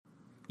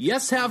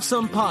Yes Have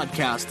Some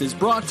podcast is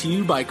brought to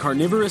you by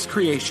Carnivorous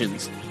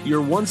Creations, your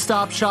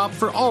one-stop shop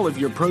for all of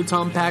your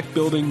Proton Pack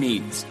building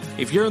needs.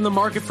 If you're in the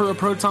market for a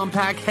Proton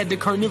Pack, head to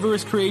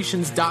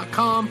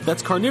carnivorouscreations.com.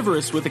 That's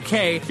carnivorous with a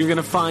K. You're going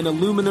to find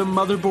aluminum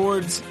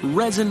motherboards,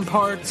 resin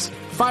parts,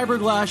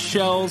 fiberglass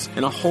shells,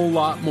 and a whole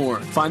lot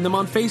more. Find them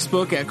on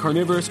Facebook at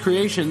Carnivorous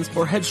Creations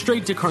or head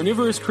straight to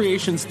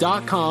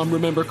carnivorouscreations.com,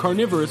 remember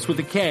carnivorous with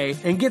a K,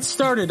 and get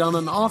started on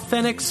an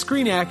authentic,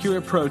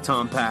 screen-accurate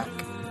Proton Pack.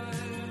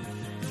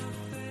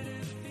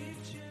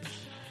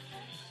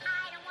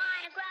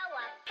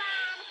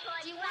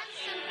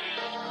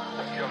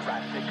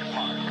 Jurassic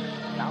Park.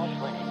 Now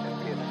playing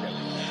at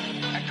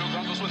theaters. Ecto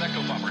goggles with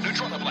Ecto Bomber,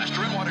 neutron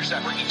blaster, and water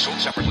zapper, each sold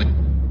separately.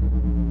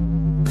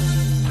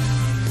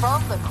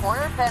 From the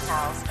corner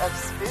penthouse of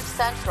Spook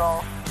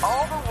Central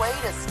all the way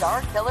to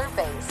Star Killer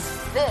Base,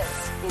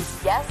 this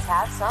is Yes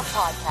Have Some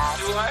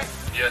podcast. Do I?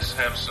 Yes,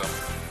 have some.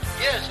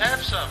 Yes,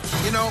 have some.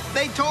 You know,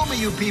 they told me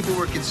you people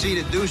were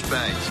conceited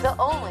douchebags. The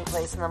only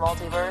place in the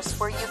multiverse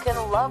where you can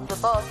love the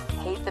book,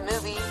 hate the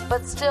movie,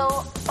 but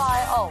still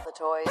buy all the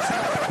toys.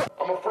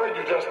 I'm afraid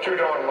you're just too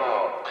darn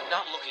loud. I'm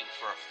not looking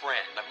for a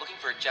friend. I'm looking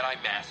for a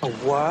Jedi Master.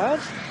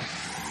 What?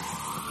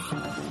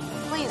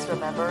 Please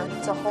remember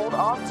to hold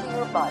on to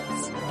your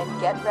butts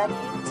and get ready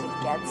to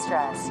get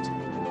stressed.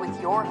 With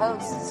your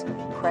hosts,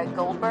 Craig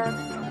Goldberg,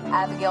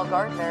 Abigail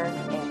Gardner,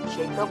 and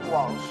Jacob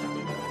Walsh.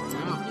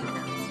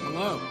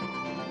 Hello.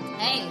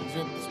 Hey.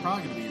 It's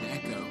probably going to be an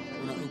echo.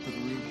 I'm going to open the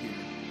room here.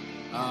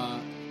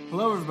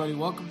 Hello, everybody.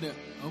 Welcome to...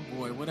 Oh,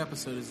 boy. What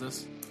episode is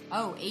this?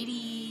 Oh,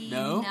 80,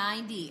 No.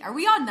 90. Are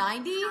we on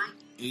 90?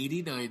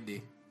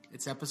 8090.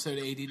 It's episode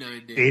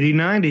 8090.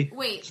 80-90.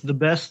 Wait. It's the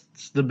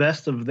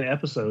best of the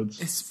episodes.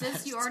 It's Since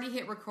best. you already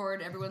hit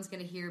record, everyone's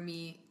going to hear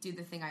me do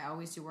the thing I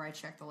always do where I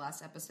check the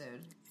last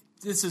episode.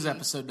 This is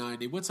episode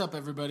 90. What's up,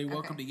 everybody?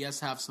 Welcome Okay. to Yes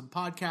Have Some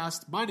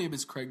podcast. My name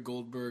is Craig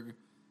Goldberg,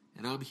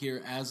 and I'm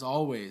here as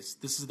always.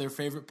 This is their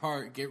favorite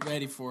part. Get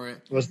ready for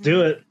it. Let's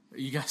do it. Are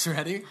you guys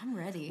ready? I'm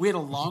ready. We had a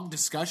long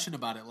discussion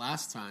about it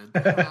last time.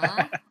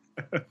 Huh?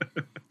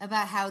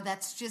 About how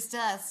that's just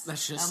us.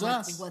 That's just I'm like,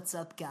 us. what's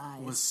up, guys?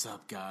 What's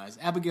up, guys?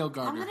 Abigail I'm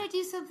Gardner. going to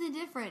do something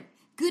different.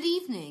 Good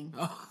evening.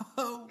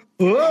 Oh,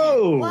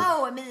 Whoa!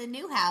 Whoa, I'm in a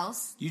new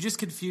house. you just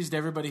confused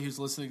everybody who's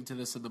listening to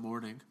this in the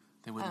morning.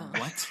 They went, Oh.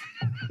 what?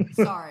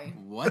 Sorry.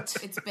 What?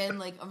 It's been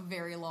like a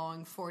very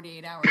long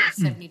 48 hours,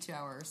 72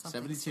 hours,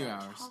 something. 72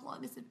 hours. How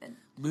long has it been?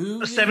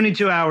 Movie?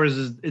 72 hours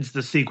it's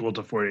the sequel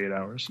to 48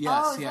 hours.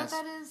 Yes, Oh, is that yes.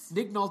 what that is?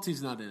 Nick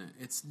Nolte's not in it.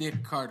 It's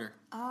Nick Carter.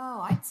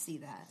 Oh, I'd see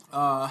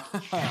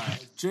that.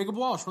 Jacob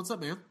Walsh, what's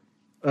up, man?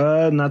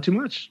 Not too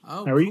much.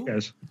 Oh, How are you cool.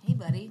 guys? Hey,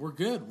 buddy. We're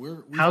good.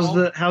 How's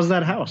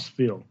that house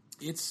feel?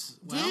 It's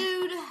well,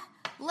 Dude,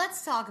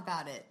 let's talk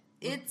about it.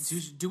 It's.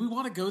 do we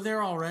want to go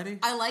there already?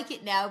 I like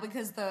it now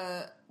because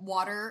the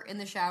water in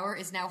the shower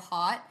is now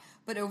hot.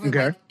 But over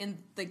Okay. like in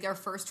like our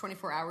first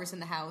 24 hours in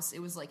the house, it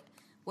was like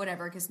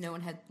whatever because no one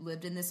had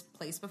lived in this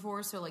place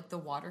before. So like the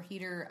water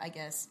heater, I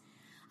guess.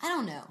 I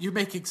don't know. You're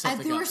making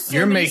something there up. were so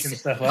You're many making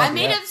stuff up, I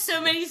made yeah. up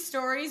so many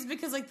stories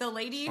because like the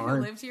lady Smart.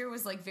 who lived here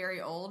was like very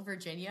old,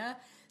 Virginia.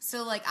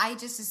 So like I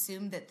just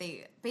assumed that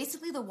they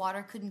basically the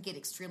water couldn't get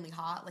extremely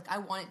hot. Like I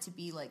want it to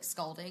be like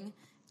scalding.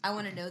 I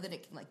want to know that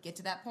it can like get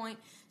to that point.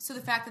 So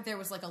the fact that there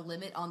was like a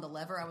limit on the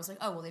lever, I was like,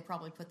 oh well, they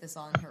probably put this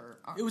on her.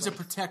 It was a like,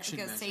 protection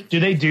because measure. safety- Do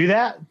they do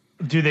that?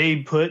 Do they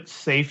put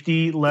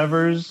safety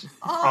levers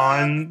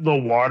on the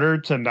water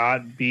to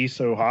not be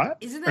so hot?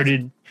 Isn't or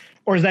that-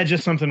 or is that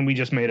just something we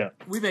just made up?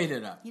 We made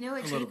it up. You know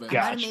what, a little Jake? bit. I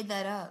might have Gotcha. made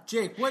that up.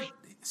 Jake,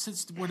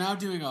 since we're now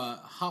doing a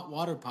hot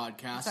water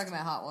podcast, Talking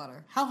about hot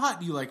water. how hot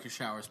do you like your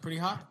showers? Pretty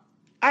hot?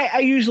 I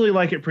usually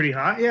like it pretty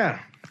hot, yeah.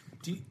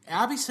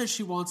 Abby says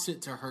she wants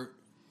it to hurt.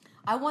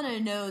 I want to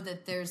know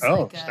that there's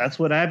Oh, like a... that's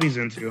what Abby's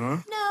into, huh?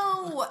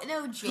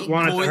 No, Jake.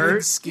 Want it to Boiling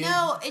hurt? skin.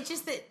 No, it's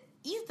just that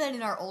you've been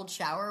in our old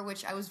shower,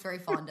 which I was very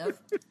fond of.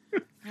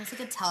 It was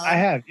like a tub. I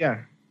have,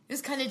 yeah. It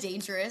was kind of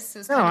dangerous. It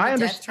was No, kind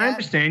of I a death trap.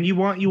 understand. You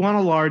want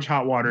a large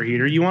hot water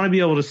heater. You want to be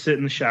able to sit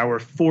in the shower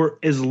for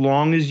as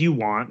long as you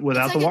want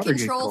without It's the like water a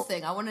getting control cold.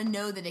 thing. I want to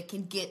know that it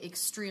can get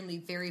extremely,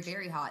 very,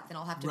 very hot. Then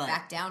I'll have to Right.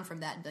 back down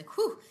from that and be like,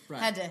 whew,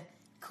 Right. had to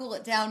cool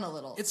it down a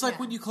little. It's like Yeah.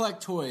 when you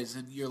collect toys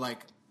and you're like,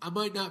 I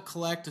might not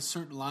collect a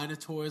certain line of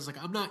toys.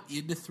 Like, I'm not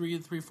into 3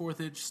 3/4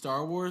 inch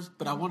Star Wars,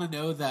 but I want to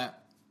know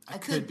that I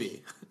could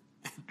be.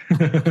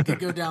 I could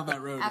go down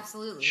that road.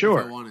 Absolutely. Sure,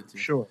 If I wanted to.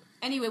 sure.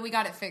 Anyway, we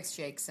got it fixed,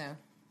 Jake, so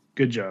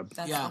Good job.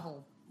 that's Yeah. the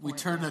whole We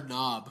point turned of a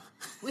knob.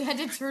 it. We had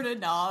to turn a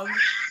knob.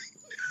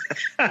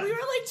 We were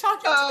like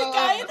talking to the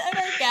guy at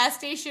our gas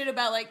station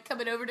about like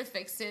coming over to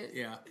fix it.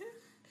 Yeah.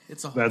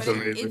 It's a whole That's But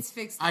thing. amazing. it's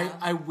fixed now.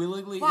 I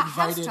willingly Wow,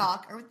 house invited.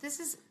 talk. Or this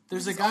is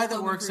There's this a is all guy that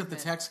home works at the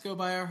improvement. Texaco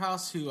by our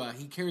house who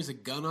he carries a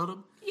gun on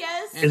him.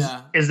 Yes.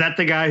 And, Is that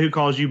the guy who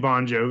calls you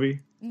Bon Jovi?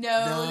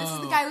 No, this is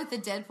the No. guy with the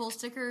Deadpool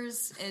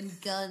stickers and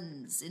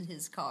guns in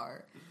his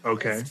car.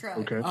 Okay. His truck.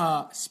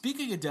 Okay.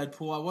 Speaking of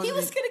Deadpool, I wanted He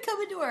was to... going to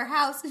come into our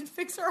house and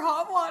fix our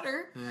hot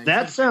water.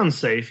 That sounds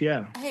safe,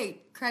 yeah.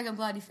 Hey, Craig, I'm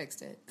glad you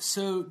fixed it.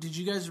 So, did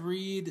you guys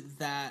read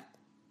that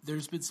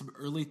there's been some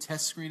early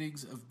test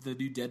screenings of the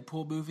new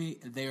Deadpool movie,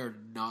 and they are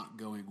not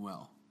going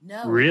well.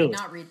 No, Really? I did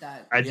not read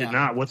that. I did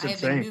not. What's I it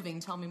have been saying? moving.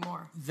 Tell me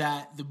more.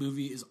 That the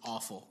movie is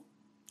awful.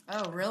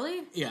 Oh,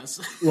 really?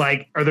 Yes.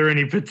 Like, are there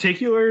any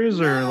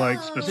particulars or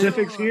like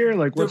specifics here?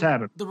 Like, what's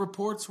happened? The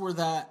reports were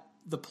that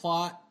the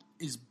plot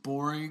is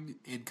boring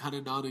and kind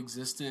of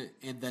non-existent,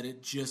 and that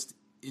it just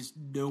is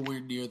nowhere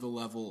near the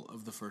level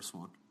of the first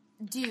one.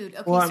 Dude,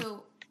 okay,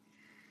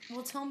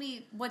 well, tell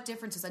me what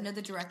differences. I know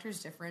the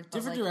director's different. But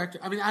Different director.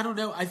 I mean, I don't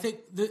know. I think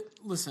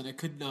listen, it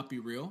could not be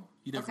real.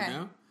 You never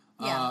know.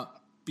 Yeah.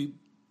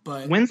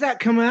 But When's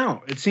that come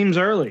out? It seems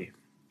early.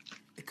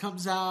 it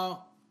comes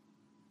out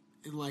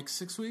in like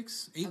 6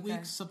 weeks, 8 Okay.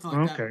 weeks, something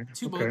like Okay, that.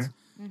 2 okay. months.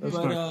 That's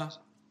But not-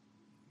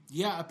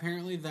 yeah,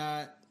 apparently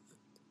that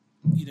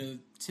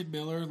Tim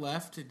Miller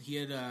left, and he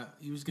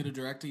was going to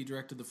direct it. He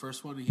directed the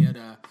first one. He had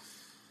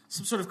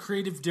some sort of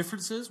creative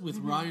differences with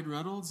Ryan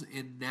Reynolds,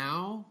 and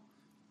now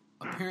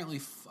apparently,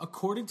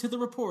 according to the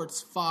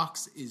reports,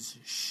 Fox is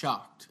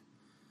shocked.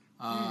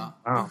 Who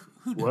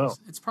knows? Well.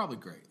 It's probably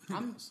great. Who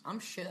knows? I'm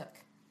shook.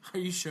 Are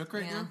you shook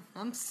right now?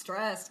 I'm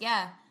stressed.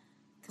 Yeah,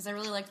 because I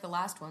really liked the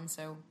last one,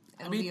 so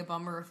it'll be a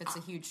bummer if it's a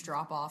huge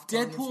drop off.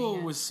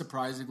 Deadpool was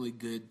surprisingly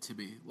good to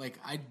me. Like,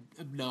 I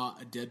am not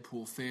a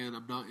Deadpool fan.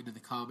 I'm not into the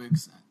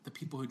comics. The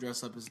people who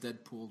dress up as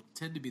Deadpool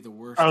tend to be the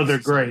worst. Oh, in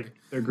they're society. great.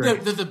 They're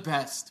great. They're the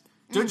best.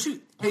 Don't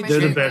you? Hey, They're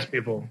the Jake, best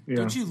people. Yeah.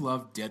 Don't you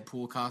love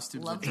Deadpool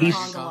costumes? Love on the Dragon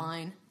conga Con?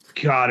 line.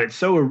 God,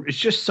 it's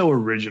just so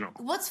original.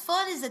 What's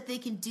fun is that they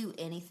can do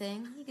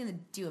anything. You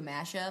can do a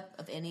mashup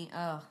of any.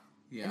 Oh,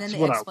 Yeah. and then That's the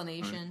what I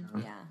explanation.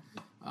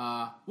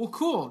 Yeah. Well,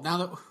 cool. Now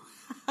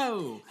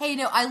that Hey,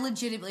 no, I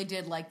legitimately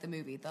did like the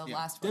movie. The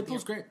last one.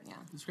 Deadpool's great. Yeah.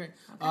 It's great.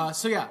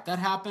 So yeah, that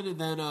happened, and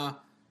then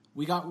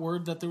we got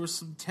word that there was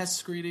some test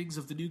screenings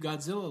of the new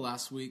Godzilla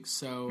last week.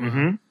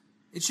 So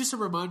it's just a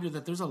reminder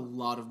that there's a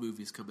lot of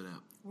movies coming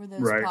out. Were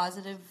those Right.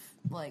 positive?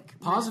 Like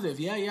Positive,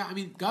 yeah. I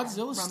mean,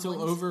 Godzilla's still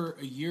rumblings. over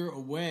a year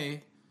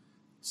away,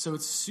 so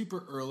it's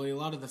super early. A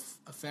lot of the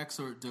effects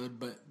aren't done,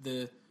 but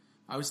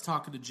I was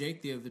talking to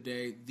Jake the other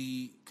day.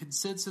 The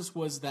consensus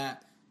was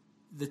that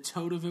the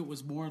tone of it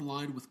was more in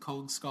line with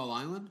Kong Skull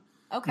Island.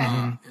 Okay.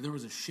 And there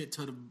was a shit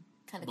ton of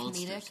Kind of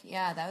monsters. comedic.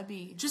 Yeah, that would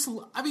be. Just,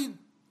 I mean,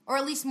 Or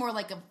at least more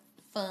like a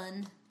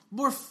fun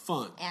more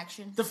fun.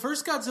 action. The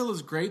first Godzilla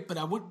is great, but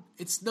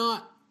it's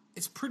not.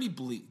 It's pretty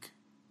bleak.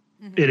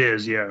 It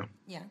is, yeah.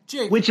 Yeah.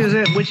 Jake, Which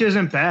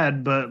isn't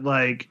bad, but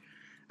like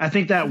I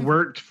think that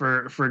worked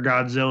for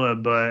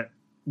Godzilla, but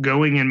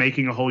going and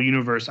making a whole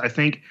universe, I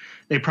think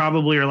they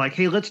probably are like,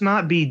 hey, let's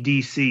not be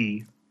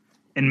DC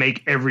and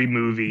make every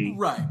movie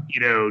right?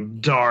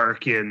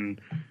 dark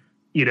and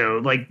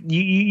like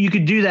you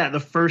could do that the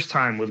first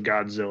time with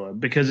Godzilla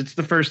because it's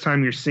the first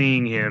time you're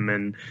seeing him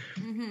and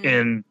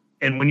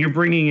when you're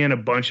bringing in a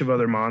bunch of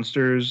other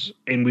monsters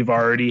and we've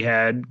already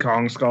had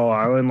Kong Skull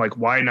Island, like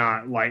why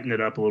not lighten it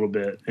up a little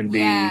bit and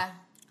be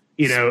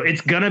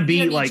it's gonna be You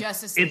don't need like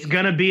Justice it's League.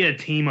 gonna be a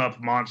team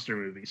up monster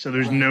movie, so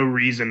there's no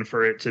reason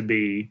for it to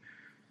be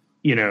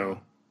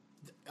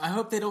I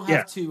hope they don't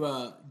have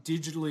to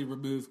digitally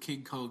remove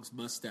King Kong's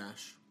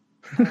mustache.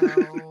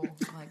 Oh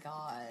my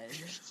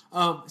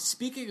god.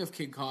 Speaking of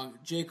King Kong,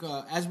 Jake,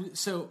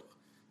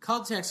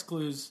 context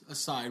clues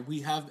aside,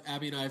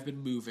 Abby and I have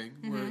been moving.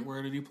 We're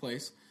in a new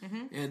place,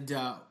 and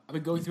I've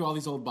been going through all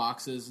these old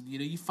boxes, and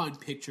you find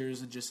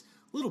pictures and just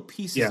little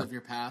pieces of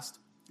your past.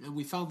 And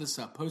we found this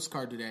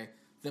postcard today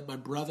that my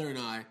brother and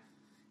I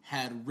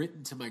had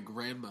written to my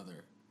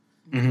grandmother.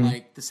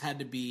 Like this had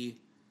to be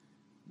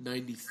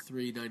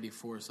 93,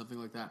 94, something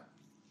like that.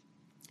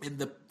 And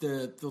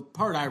the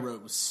part I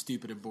wrote was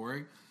stupid and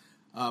boring,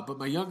 but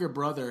my younger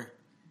brother,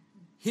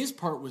 his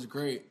part was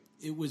great.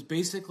 It was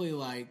basically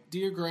like,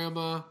 Dear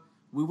Grandma,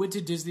 we went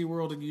to Disney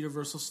World and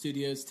Universal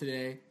Studios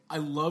today. I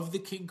love the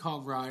King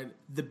Kong ride.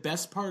 The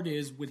best part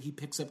is when he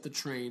picks up the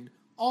train.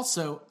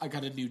 Also, I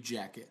got a new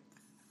jacket.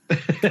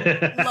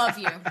 Love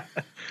you.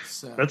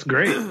 So that's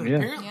great.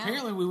 Yeah.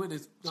 apparently we went to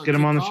Let's get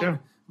him on the show.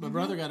 My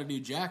brother got a new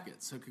jacket,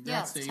 so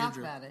congrats let's to talk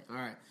Andrew. about it. All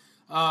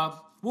right.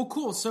 Well,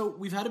 cool. So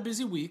we've had a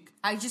busy week.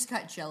 I just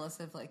got jealous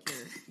of like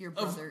your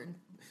brother in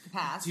the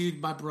past. Dude,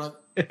 my brother.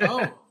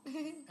 Oh,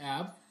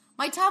 Ab.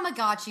 My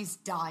Tamagotchi's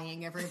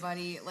dying,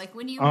 everybody. Like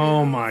when you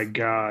Oh move, my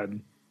god.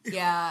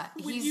 Yeah,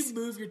 When you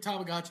move, your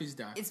Tamagotchi's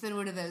die. It's been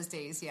one of those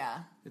days, yeah.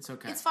 It's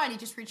okay. It's fine, you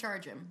just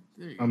recharge him.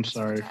 There you go. I'm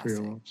sorry for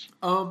your loss.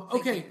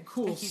 Okay, you.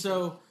 cool. Thank you,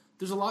 So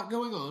there's a lot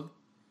going on.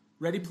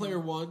 Ready Player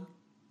One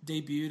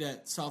debuted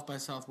at South by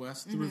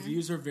Southwest. The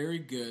reviews are very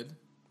good.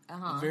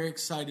 I'm very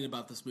excited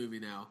about this movie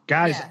now.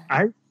 Guys,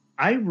 Yeah.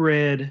 I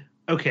read.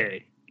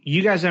 Okay,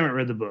 you guys haven't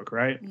read the book,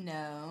 right?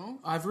 No.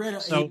 I've read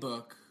a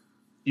book.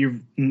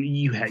 You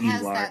Has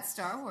lied. that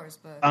Star Wars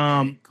book.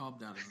 Calm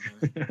down,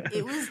 everybody.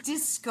 It was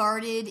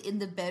discarded in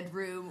the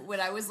bedroom when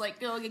I was like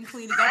going and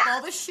cleaning up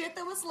all the shit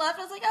that was left.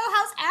 I was like,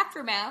 oh, how's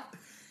Aftermath?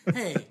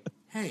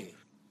 Hey.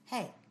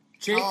 Hey.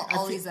 Jake, I'll I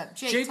think ease up.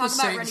 Jake, Jake talk was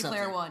about saying Ready Player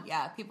something. One.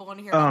 Yeah, people want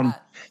to hear about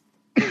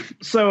that.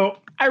 So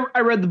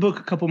I read the book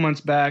a couple months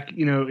back,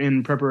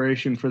 in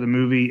preparation for the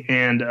movie,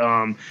 and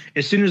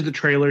as soon as the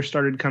trailer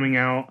started coming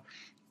out,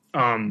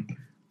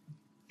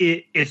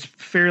 it's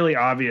fairly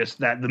obvious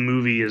that the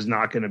movie is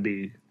not going to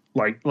be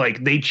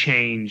like they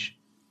change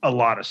a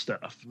lot of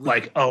stuff,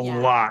 like a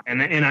lot,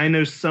 and I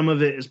know some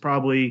of it is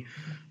probably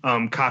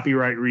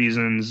copyright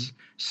reasons,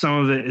 some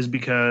of it is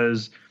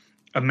because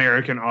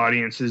American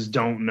audiences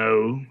don't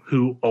know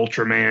who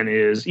Ultraman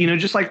is,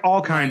 just like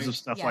all kinds of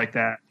stuff like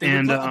that.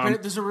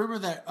 There's a rumor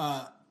that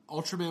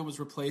Ultraman was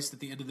replaced at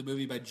the end of the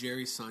movie by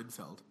Jerry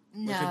Seinfeld.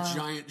 No. Like a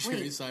giant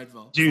Jerry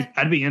Seinfeld. Dude,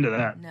 I'd be into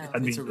that. No.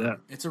 I'd be into that.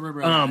 It's a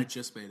rumor that I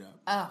just made up.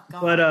 Oh,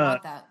 God, But, I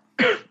want that.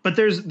 But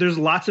there's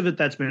lots of it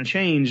that's been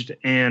changed,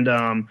 and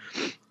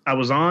I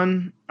was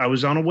on a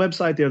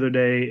website the other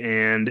day,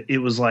 and it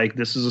was like,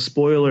 this is a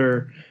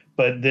spoiler,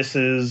 but this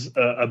is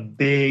a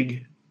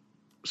big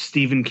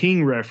Stephen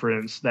King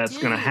reference that's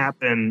going to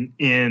happen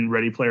in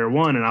Ready Player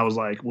One, and I was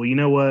like, well, you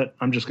know what?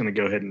 I'm just going to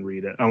go ahead and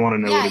read it. I want to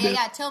know what it is.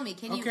 Yeah. Tell me.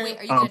 Can you wait?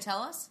 Are you going to tell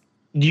us?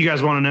 Do you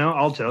guys want to know?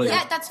 I'll tell you.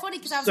 Yeah, that's funny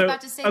because I was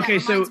about to say that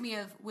reminds me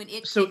of when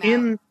it came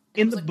out.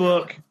 In the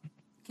book,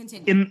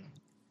 continue.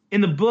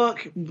 In the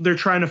book, they're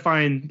trying to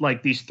find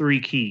like these 3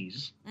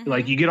 keys.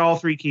 Like you get all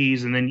 3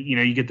 keys, and then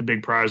you get the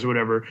big prize or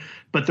whatever.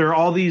 But there are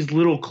all these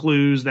little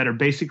clues that are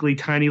basically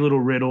tiny little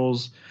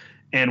riddles.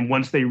 And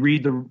once they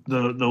read the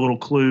little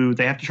clue,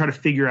 they have to try to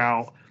figure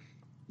out.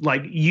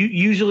 Like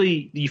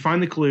usually you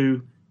find the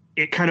clue,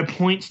 it kind of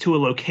points to a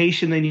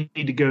location they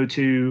need to go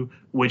to,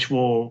 which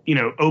will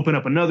open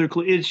up another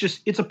clue.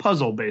 It's a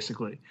puzzle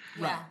basically.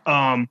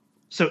 Yeah.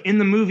 So in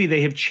the movie,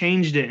 they have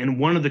changed it, and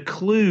one of the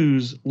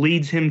clues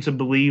leads him to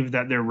believe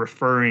that they're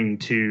referring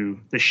to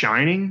The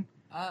Shining.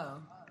 Oh.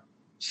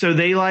 So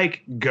they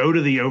go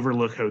to the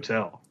Overlook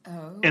Hotel,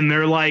 and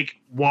they're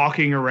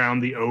walking around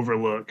the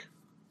Overlook,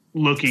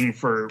 looking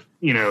for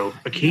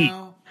a key.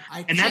 No,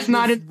 and that's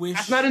not in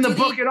the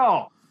book at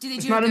all. Do they do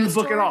it's not in the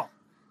book at all.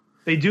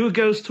 They do a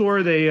ghost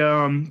tour. They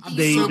Dum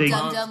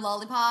Dum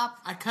Lollipop.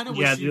 I kind of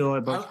wish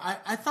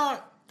I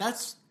thought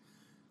that's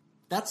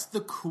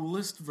the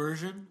coolest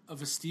version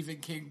of a Stephen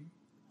King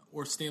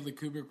or Stanley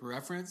Kubrick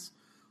reference.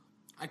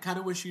 I kind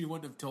of wish you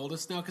wouldn't have told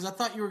us now, because I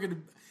thought you were going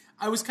to...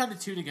 I was kind of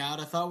tuning out.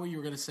 I thought what you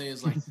were going to say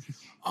is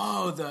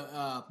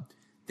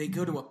they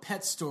go to a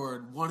pet store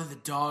and one of the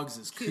dogs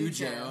is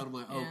Cujo. And I'm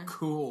like, oh,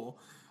 cool.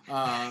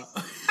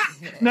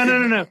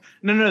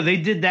 No. They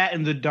did that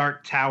in the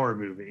Dark Tower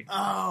movie.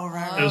 Oh,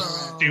 right.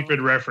 Those stupid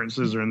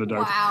references are in the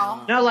Dark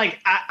Tower. No,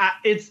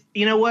 it's,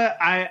 what?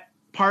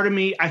 Part of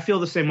me, I feel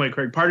the same way,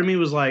 Craig. Part of me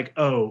was like,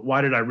 oh, why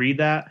did I read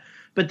that?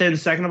 But then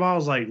second of all, I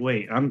was like,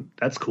 wait,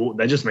 that's cool.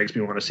 That just makes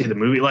me want to see the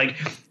movie.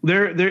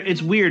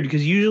 It's weird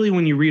because usually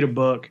when you read a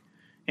book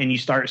and you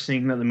start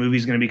seeing that the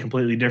movie's going to be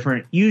completely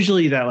different,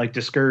 usually that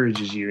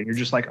discourages you, and you're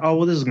just like, oh,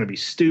 well, this is going to be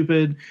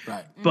stupid.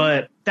 Right.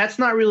 But that's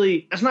not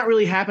really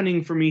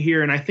happening for me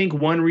here. And I think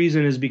one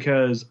reason is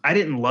because I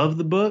didn't love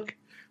the book.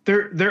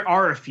 There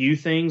are a few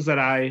things that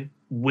I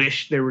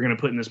wish they were going to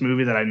put in this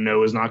movie that I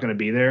know is not going to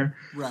be there.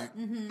 Right.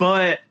 Mm-hmm.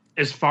 But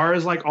as far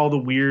as all the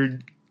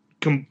weird,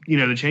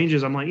 the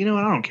changes, I'm like, I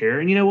don't care.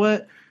 And you know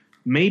what?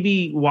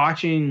 Maybe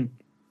watching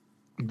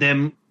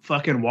them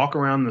fucking walk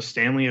around the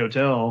Stanley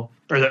Hotel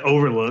or the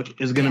Overlook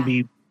is going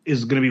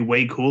to be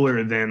way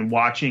cooler than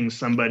watching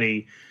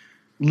somebody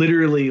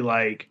literally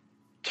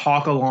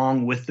talk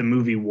along with the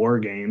movie War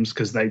Games,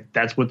 because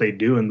that's what they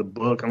do in the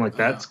book. I'm like,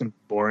 that's going to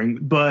be boring.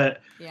 But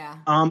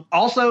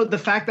also the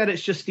fact that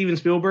it's just Steven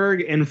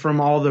Spielberg, and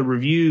from all the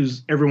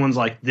reviews, everyone's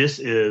like, this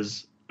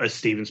is a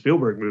Steven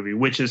Spielberg movie,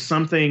 which is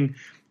something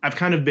I've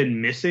kind of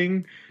been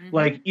missing.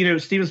 Mm-hmm.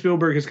 Steven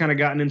Spielberg has kind of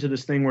gotten into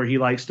this thing where he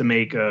likes to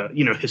make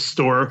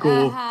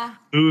historical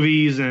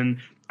movies, and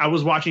I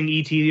was watching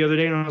E.T. the other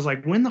day, and I was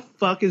like, when the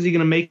fuck is he going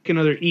to make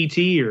another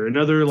E.T. or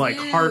another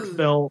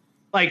heartfelt?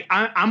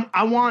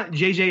 I want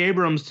J.J.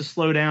 Abrams to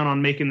slow down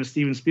on making the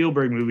Steven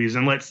Spielberg movies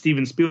and let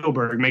Steven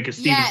Spielberg make a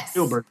Steven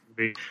Spielberg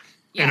movie.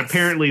 Yes. And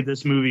apparently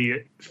this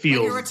movie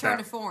feels like a return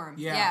to form.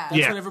 Yeah.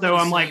 So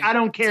I'm like, I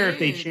don't care if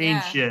they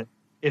change shit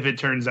if it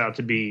turns out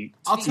to be.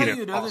 I'll tell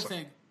you another awesome.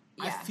 thing.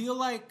 Yeah. I feel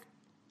like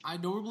I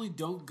normally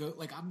don't go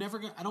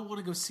I don't want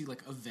to go see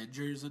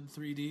Avengers in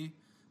 3D,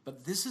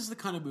 but this is the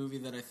kind of movie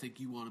that I think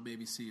you want to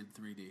maybe see in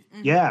 3D.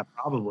 Mm-hmm. Yeah,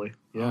 probably.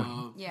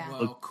 Yeah.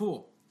 Well,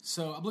 cool.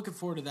 So I'm looking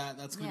forward to that.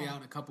 That's going to be out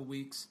in a couple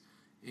weeks,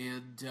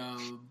 and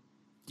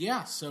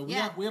so we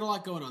had a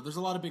lot going on. There's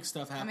a lot of big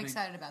stuff happening. I'm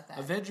excited about that.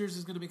 Avengers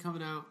is going to be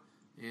coming out,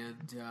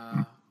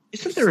 and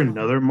isn't there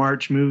another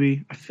March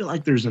movie? I feel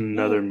like there's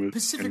another movie.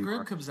 Pacific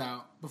Rim comes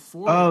out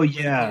before. Oh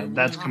yeah,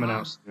 that's coming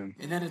out soon.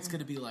 And then it's going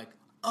to be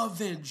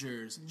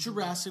Avengers,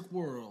 Jurassic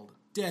World,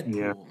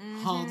 Deadpool,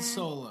 Han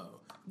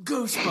Solo,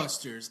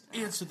 Ghostbusters,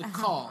 Answer the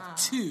Call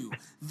 2.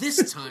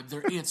 This time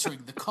they're answering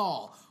the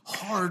call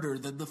harder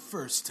than the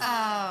first time.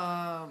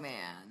 Oh,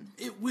 man.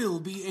 It will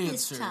be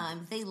answered. This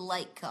time they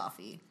like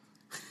coffee.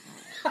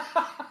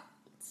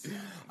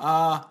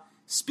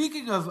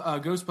 Speaking of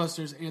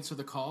Ghostbusters, Answer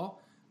the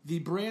Call, the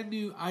brand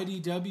new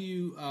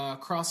IDW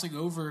Crossing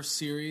Over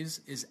series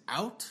is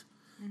out.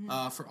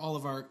 for all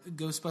of our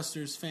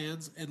Ghostbusters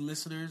fans and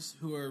listeners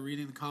who are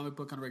reading the comic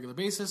book on a regular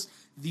basis.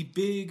 The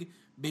big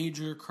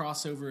major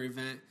crossover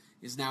event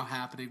is now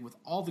happening with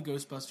all the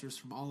Ghostbusters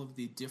from all of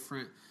the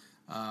different,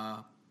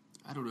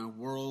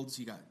 worlds.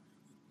 You got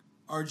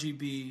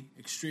RGB,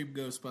 Extreme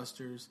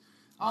Ghostbusters,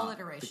 all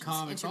iterations, the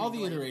comics, all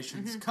the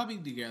iterations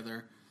coming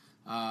together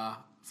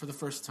for the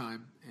first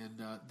time.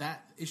 And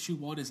that issue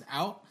 1 is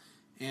out.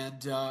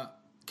 And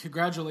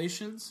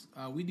congratulations.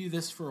 We knew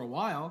this for a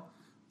while,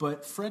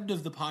 but friend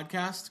of the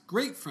podcast,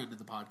 great friend of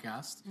the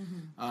podcast,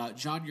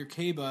 John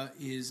Yerkeba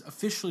is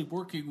officially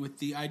working with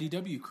the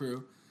IDW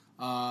crew,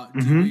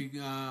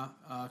 doing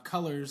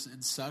colors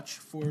and such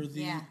for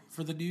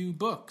the new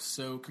book.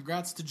 So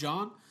congrats to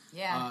John.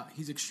 Yeah,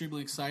 he's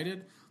extremely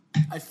excited.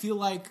 I feel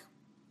like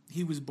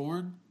he was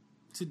born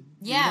to do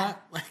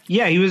that. Like,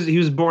 he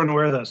was born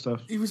aware of that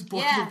stuff. He was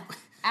born. Yeah,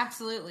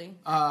 absolutely.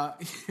 I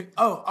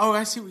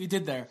see what you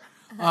did there.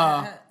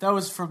 That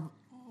was from.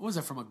 What was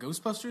that, from a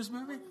Ghostbusters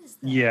movie?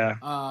 Yeah.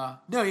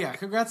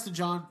 Congrats to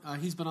John.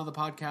 He's been on the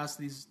podcast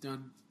and he's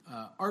done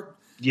art.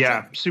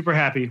 Yeah, super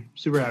happy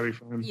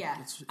for him. Yeah,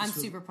 I'm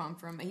super pumped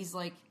for him. He's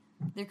like,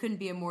 there couldn't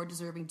be a more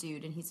deserving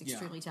dude, and he's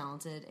extremely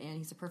talented, and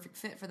he's a perfect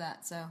fit for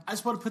that. So I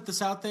just want to put this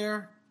out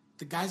there.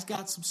 The guy's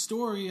got some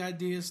story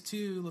ideas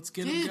too. Let's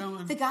get him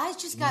going. The guy's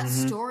just got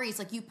stories.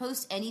 Like, you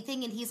post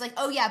anything, and he's like,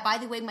 "Oh yeah, by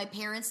the way, my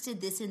parents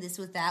did this and this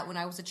with that when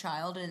I was a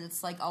child," and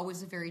it's like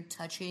always a very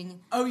touching.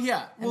 Oh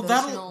yeah, well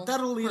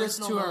that'll lead us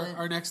to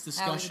our next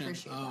discussion. I would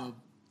appreciate that.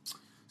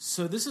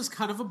 So this is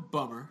kind of a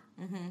bummer.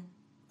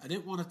 I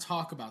didn't want to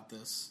talk about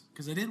this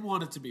because I didn't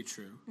want it to be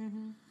true.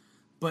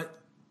 But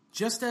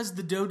just as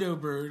the dodo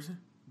bird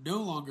no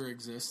longer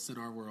exists in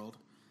our world,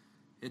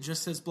 it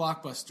just as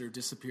Blockbuster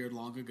disappeared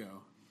long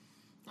ago.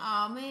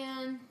 Oh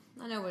man,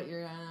 I know what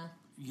you're gonna.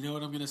 You know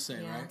what I'm gonna say,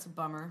 right? Yeah, it's a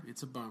bummer.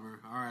 It's a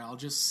bummer. All right, I'll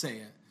just say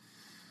it.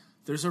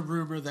 There's a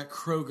rumor that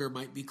Kroger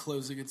might be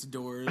closing its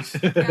doors.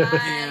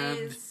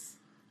 And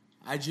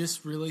I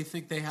just really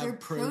think they have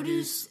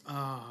produce.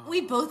 Oh.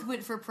 We both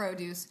went for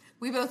produce.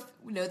 We both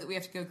know that we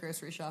have to go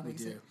grocery shopping. We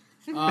do.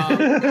 Dude, I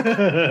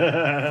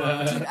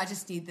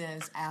just need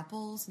those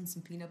apples and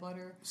some peanut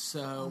butter.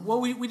 So,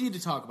 we need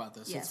to talk about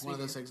this. Yes, it's one of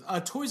those things.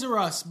 Toys R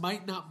Us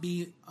might not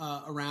be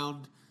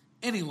around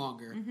any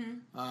longer.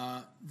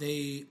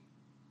 They're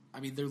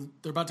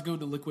about to go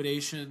into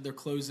liquidation. They're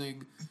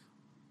closing.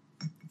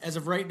 As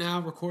of right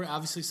now,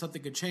 obviously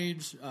something could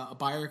change. A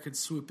buyer could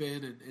swoop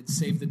in and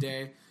save the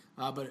day.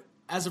 But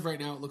as of right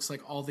now, it looks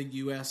like all the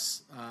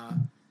U.S.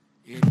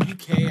 and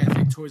UK, I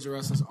think Toys R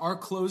Us are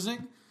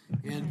closing.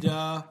 And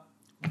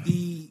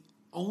the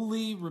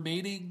only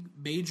remaining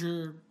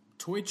major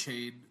toy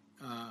chain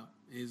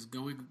is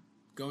going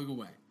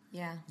away.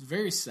 Yeah. It's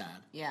very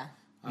sad. Yeah.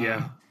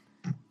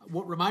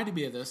 What reminded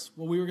me of this,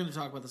 we were going to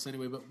talk about this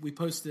anyway, but we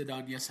posted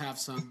on Yes Have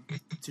Some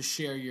to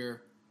share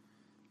your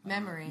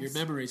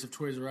memories of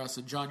Toys R Us.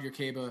 And John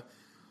Yerkeba,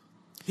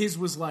 his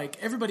was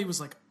like, everybody was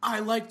like, I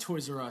like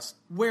Toys R Us.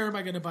 Where am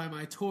I going to buy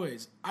my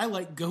toys? I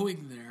like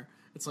going there.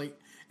 It's like,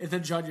 and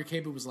then John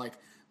Yerkeba was like,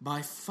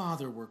 my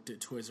father worked at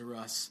Toys R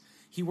Us.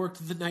 He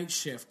worked the night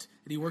shift,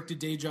 and he worked a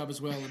day job as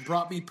well, and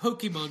brought me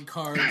Pokemon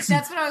cards.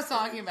 That's what I was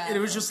talking about. And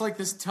it was just like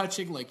this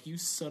touching, like, you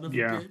son of a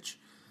bitch.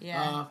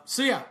 Yeah.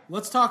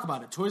 Let's talk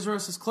about it. Toys R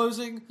Us is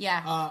closing.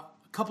 Yeah. A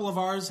couple of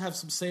ours have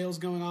some sales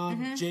going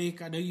on.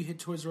 Jake, I know you hit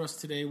Toys R Us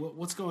today.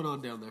 What's going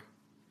on down there?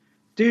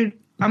 Dude,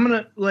 I'm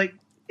gonna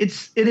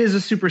it is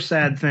a super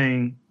sad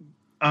thing,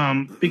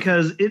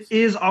 because it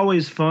is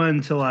always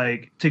fun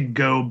to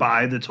go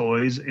buy the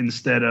toys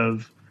instead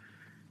of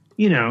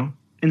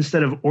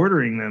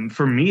ordering them.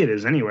 For me, it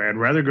is anyway. I'd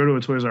rather go to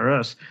a Toys R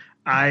Us.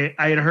 I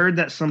had heard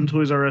that some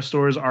Toys R Us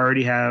stores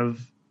already have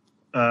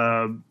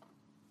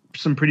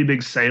some pretty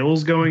big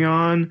sales going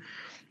on.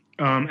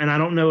 And I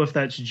don't know if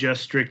that's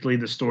just strictly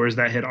the stores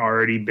that had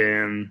already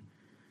been,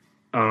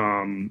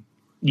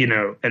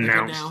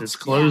 announced as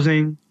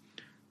closing. Yeah.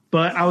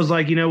 But I was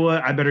like, you know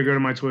what? I better go to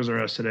my Toys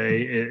R Us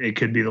today. It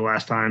could be the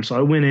last time. So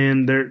I went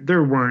in.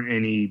 There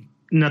weren't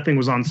nothing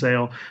was on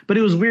sale. But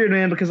it was weird,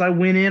 man, because I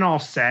went in all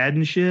sad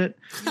and shit.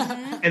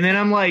 And then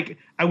I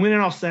went in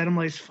all sad. I'm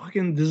like,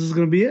 this is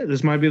going to be it.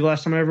 This might be the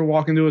last time I ever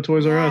walk into a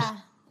Toys R Us.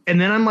 And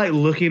then I'm like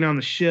looking on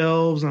the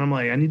shelves and I'm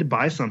like, I need to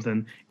buy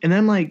something. And then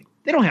I'm like,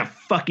 they don't have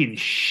fucking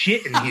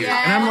shit in here.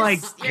 Yes. And I'm like,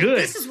 good.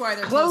 This is why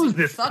they're close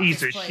this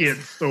piece of place. shit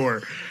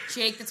store.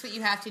 Jake, that's what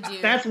you have to do.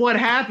 That's what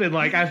happened.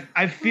 Like,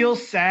 I feel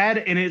sad,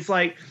 and it's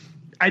like,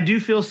 I do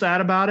feel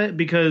sad about it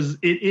because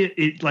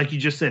it like you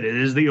just said, it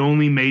is the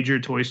only major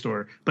toy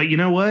store. But you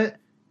know what?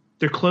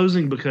 They're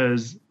closing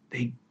because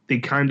they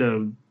kind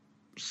of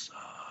suck.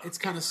 It's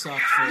kind of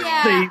sucked.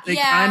 They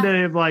kind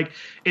of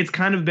it's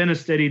kind of been a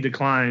steady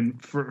decline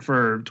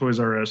for Toys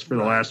R Us for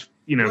the last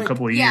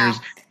couple of years.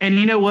 And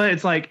you know what?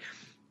 It's like,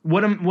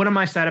 what am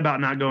I sad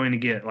about not going to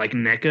get? Like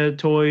NECA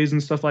toys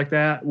and stuff like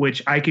that,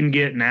 which I can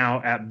get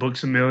now at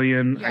Books A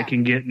Million. Yeah. I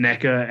can get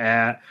NECA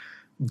at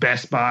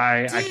Best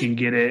Buy. I can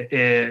get it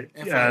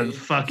at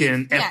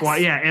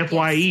FYE.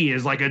 FYE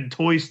is like a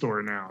toy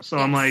store now. So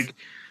I'm like,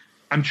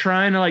 I'm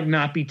trying to like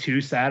not be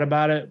too sad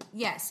about it.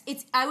 Yes,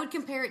 I would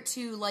compare it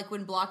to like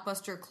when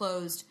Blockbuster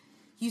closed,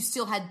 you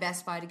still had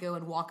Best Buy to go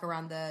and walk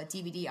around the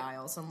DVD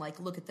aisles and like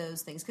look at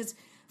those things. Because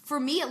for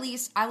me, at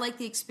least, I like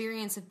the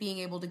experience of being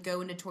able to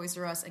go into Toys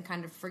R Us and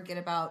kind of forget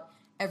about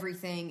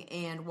everything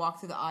and walk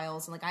through the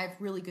aisles. And like I have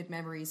really good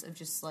memories of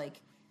just like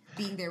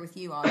being there with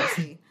you,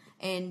 obviously,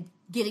 and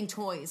getting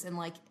toys. And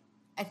like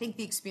I think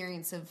the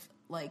experience of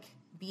like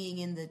being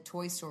in the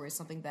toy store is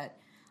something that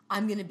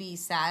I'm going to be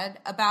sad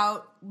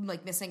about,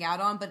 like, missing out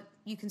on, but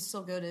you can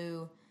still go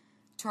to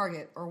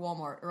Target or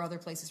Walmart or other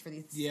places for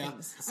these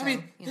things. So, I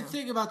mean, the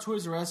thing about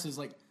Toys R Us is,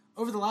 like,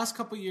 over the last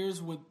couple of years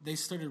when they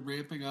started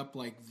ramping up,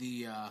 like,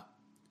 the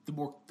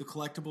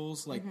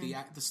collectibles, like,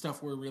 the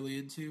stuff we're really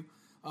into.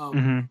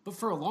 But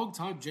for a long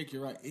time, Jake,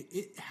 you're right,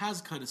 it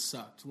has kind of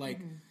sucked.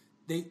 Like,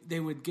 they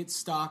would get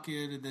stock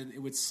in and then it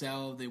would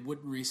sell, they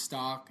wouldn't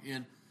restock,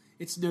 and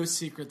it's no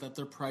secret that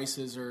their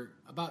prices are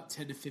about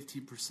 10 to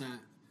 15%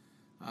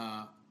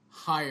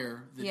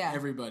 higher than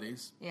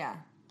everybody's. Yeah.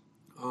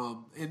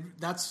 And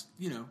that's,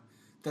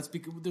 that's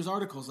because there's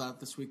articles out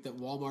this week that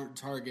Walmart and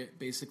Target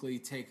basically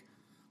take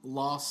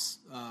loss.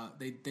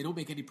 They don't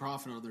make any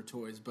profit on their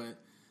toys, but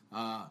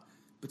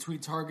between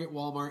Target,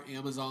 Walmart,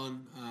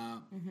 Amazon,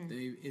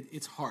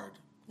 it's hard.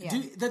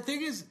 Yeah. The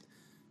thing is,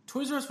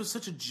 Toys R Us was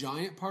such a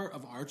giant part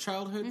of our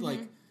childhood.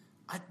 Like,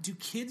 do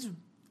kids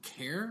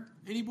care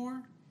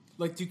anymore?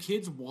 Like, do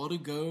kids want to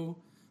go?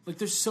 Like,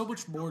 there's so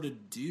much more to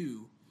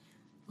do.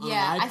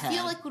 Yeah, I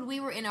feel like when we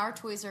were in our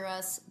Toys R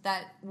Us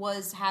that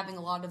was having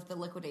a lot of the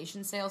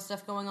liquidation sale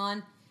stuff going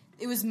on,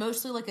 it was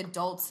mostly like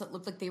adults that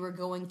looked like they were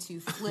going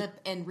to flip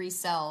and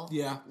resell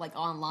like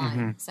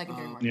online,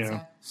 secondary market.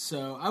 Yeah.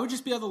 So I would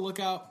just be on the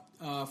lookout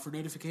for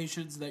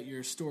notifications that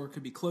your store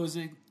could be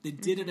closing. They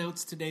did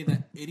announce today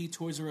that any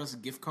Toys R Us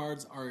gift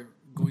cards are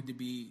going to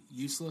be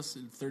useless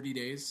in 30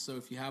 days. So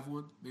if you have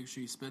one, make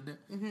sure you spend it.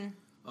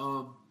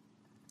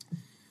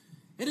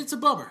 And it's a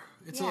bummer.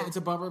 It's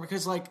a bummer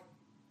because, like,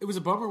 it was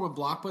a bummer when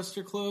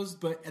Blockbuster closed,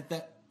 but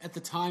at the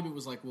time it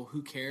was like, well,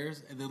 who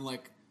cares? And then,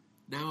 like,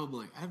 now I'm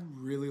like, I'd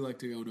really like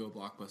to go to a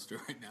Blockbuster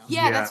right now.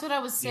 Yeah, that's what I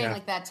was saying,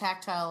 like that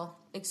tactile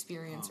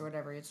experience or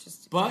whatever. It's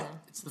just, but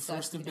it's the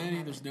first of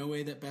many. There's no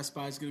way that Best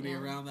Buy is going to be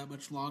around that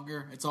much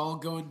longer. It's all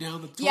going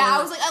down the toilet. Yeah,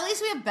 I was like, at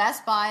least we have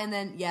Best Buy, and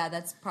then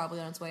that's probably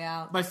on its way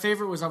out. My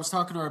favorite was I was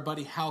talking to our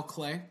buddy Hal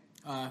Clay,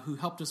 who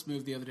helped us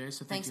move the other day.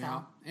 So thanks,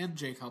 Hal. And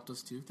Jake helped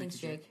us too. Thanks,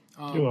 Jake.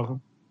 You're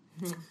welcome.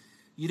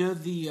 You know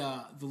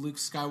the Luke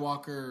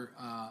Skywalker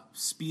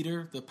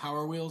speeder, the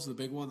Power Wheels, the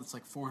big one that's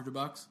like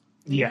 $400?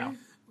 Yeah.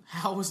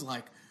 Hal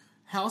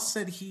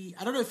said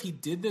I don't know if he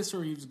did this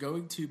or he was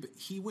going to, but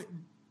he went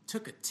and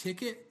took a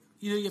ticket.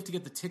 You know, you have to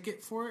get the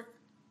ticket for it.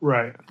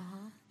 Right.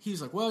 He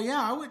was like, well,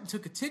 yeah, I went and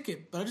took a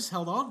ticket, but I just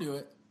held on to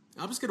it.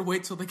 I'm just going to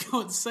wait till they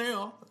go on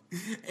sale.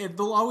 And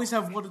they'll always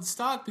have one in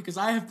stock because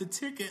I have the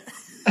ticket.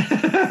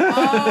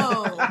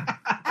 Oh.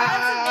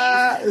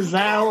 Is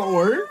that how it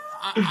works?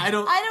 I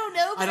don't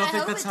know. But I don't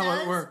think that's how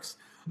does. it works.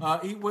 They're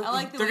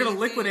going to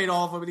liquidate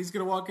all of them, and he's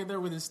going to walk in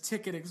there with his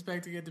ticket,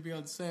 expecting it to be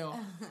on sale.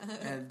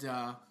 And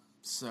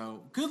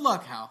so, good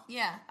luck, Hal.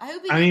 Yeah, I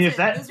hope. If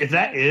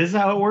that is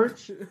how it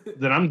works,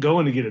 then I'm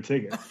going to get a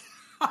ticket.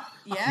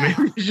 Yeah,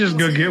 maybe we should just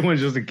go get one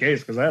just in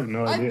case because I have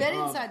no idea. I bet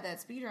inside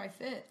that speeder I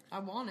fit. I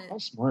want it. How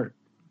smart.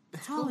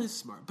 Hal is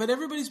smart, but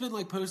everybody's been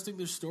like posting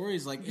their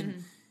stories, like,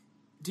 and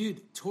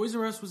dude, Toys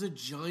R Us was a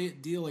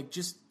giant deal. Like,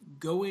 just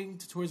going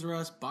to Toys R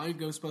Us, buying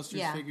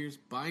Ghostbusters figures,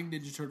 buying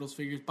Ninja Turtles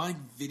figures, buying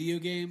video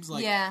games.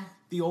 Like,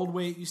 the old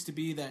way it used to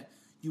be that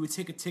you would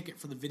take a ticket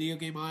for the video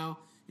game aisle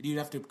and you'd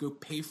have to go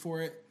pay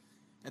for it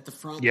at the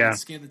front and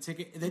scan the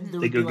ticket. And then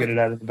they go get it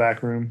out of the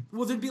back room.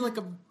 Well, there'd be like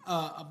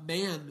a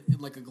man in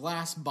like a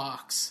glass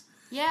box.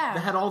 Yeah.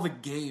 That had all the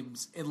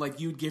games, and like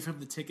you would give him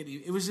the ticket.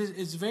 It was just,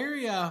 it's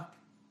very. I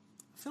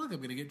feel like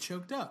I'm gonna get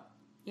choked up.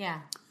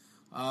 Yeah.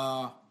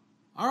 All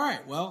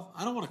right. Well,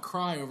 I don't want to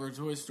cry over a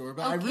toy store,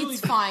 but I really.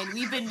 It's fine.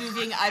 We've been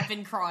moving. I've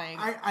been crying.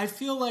 I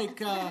feel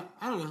like I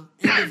don't know,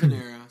 end of an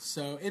era.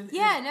 So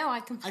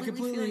I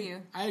completely feel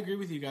you. I agree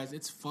with you guys.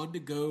 It's fun to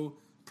go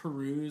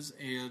peruse,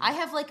 and I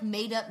have like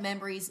made up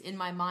memories in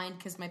my mind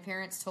because my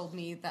parents told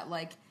me that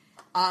like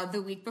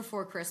the week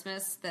before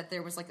Christmas that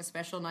there was like a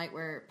special night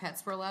where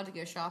pets were allowed to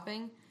go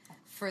shopping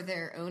for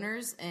their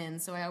owners,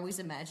 and so I always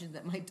imagined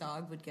that my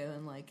dog would go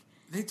and like.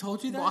 They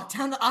told you that? Walk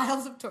down the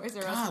aisles of Toys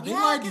R Us. God, they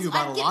lied to you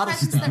about a lot of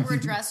stuff. That were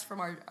addressed from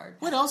our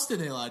What else did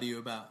they lie to you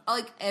about?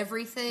 Like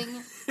everything.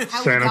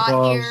 How Santa we got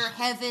Claus, here,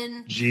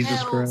 heaven, Jesus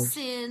hell, Christ.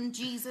 sin,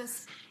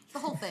 Jesus, the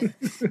whole thing.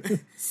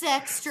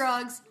 Sex,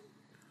 drugs,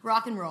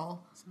 rock and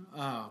roll.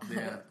 Oh,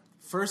 man.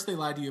 First they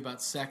lied to you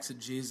about sex and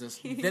Jesus.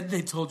 Then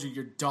they told you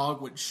your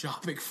dog went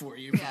shopping for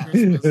you for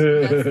Christmas.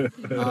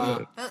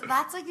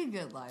 That's like a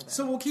good lie, though.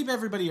 So we'll keep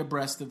everybody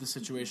abreast of the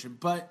situation,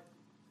 but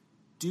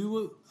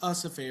do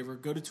us a favor.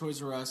 Go to Toys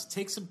R Us.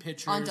 Take some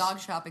pictures. On dog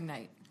shopping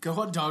night. Go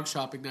on dog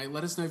shopping night.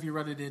 Let us know if you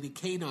run into any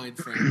canine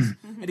friends.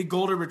 Any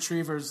golden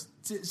retrievers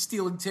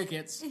stealing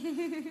tickets.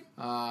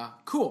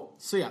 Cool.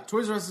 So yeah,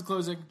 Toys R Us is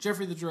closing.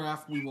 Jeffrey the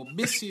Giraffe, we will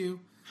miss you.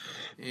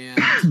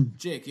 And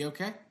Jake, you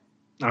okay?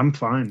 I'm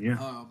fine.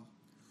 Yeah.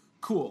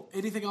 Cool.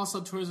 Anything else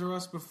on Toys R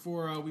Us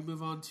before we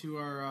move on to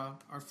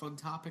our fun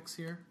topics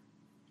here?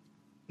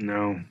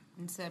 No.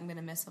 Instead, I'm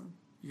gonna miss them.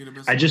 You're gonna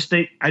miss I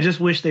just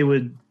wish they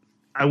would.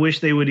 I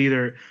wish it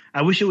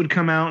would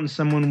come out and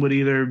someone would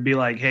either be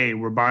like, "Hey,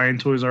 we're buying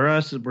Toys R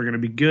Us. We're gonna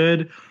be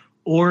good,"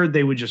 or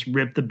they would just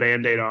rip the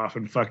Band-Aid off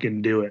and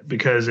fucking do it,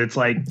 because it's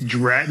like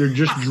they're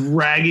just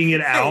dragging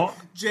it out. Hey,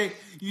 Jake,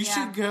 you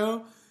should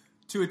go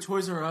to a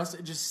Toys R Us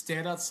and just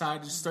stand outside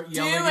and just start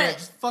yelling Do at it. it.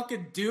 Just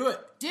fucking do it.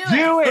 Do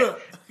Do it. it.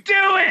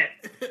 Do it.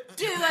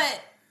 Do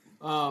it.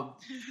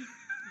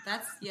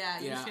 You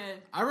Yeah.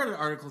 should. I read an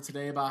article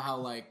today about how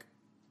like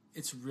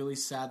it's really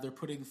sad they're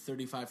putting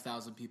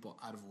 35,000 people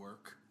out of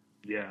work.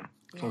 Yeah,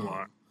 it's a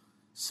lot.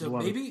 So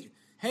maybe,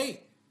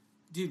 hey,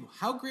 dude,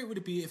 how great would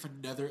it be if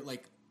another,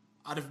 like,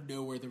 out of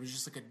nowhere, there was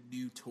just like a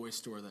new toy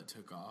store that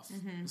took off?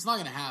 Mm-hmm. It's not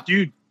gonna happen,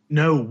 Dude,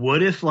 no.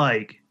 What if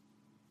like,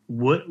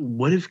 what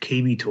if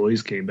KB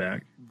Toys came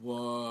back?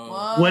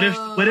 Whoa. What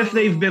if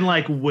they've been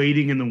like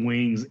waiting in the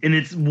wings, and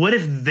what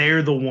if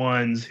they're the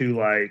ones who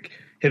like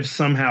have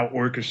somehow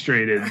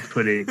orchestrated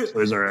putting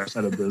Toys R Us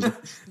out of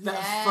business?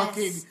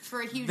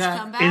 For a huge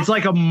comeback. It's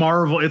like a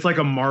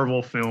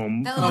Marvel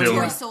film. That little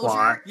villain toy soldier.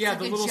 plot. Yeah, like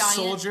the a little giant-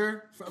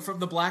 soldier from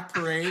the Black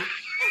Parade.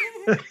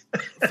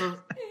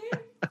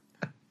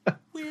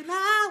 When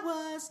I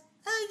was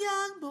a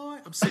young boy,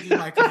 I'm singing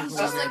my He's just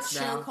like lyrics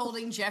now. choke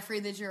holding Jeffrey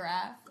the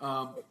giraffe.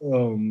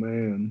 Oh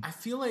man. I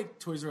feel like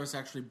Toys R Us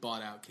actually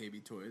bought out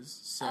KB Toys,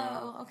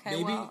 so okay,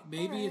 maybe well,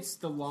 all right. it's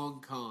the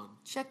long con.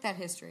 Check that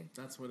history.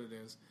 That's what it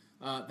is.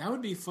 That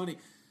would be funny.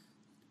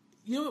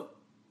 You know,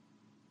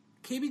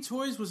 KB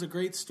Toys was a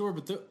great store,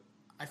 but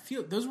I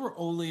feel those were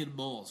only in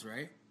malls,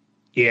 right?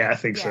 Yeah, I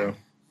think so.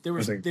 They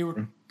were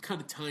kind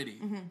of tiny,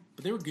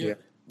 but they were good.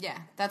 Yeah,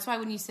 that's why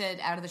when you said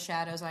Out of the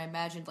Shadows, I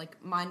imagined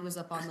like mine was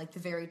up on like the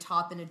very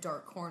top in a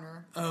dark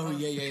corner. Oh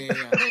yeah.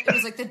 It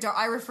was like the dark.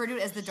 I refer to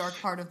it as the dark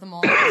part of the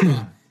mall.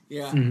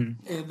 Yeah. And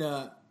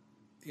I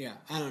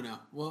don't know.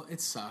 Well,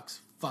 it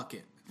sucks. Fuck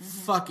it.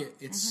 Fuck it.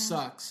 It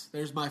sucks.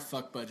 There's my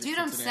fuck budget. Dude,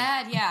 for I'm today.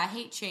 sad. Yeah, I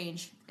hate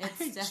change. It's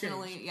hate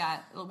definitely change.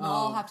 we'll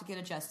all have to get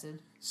adjusted.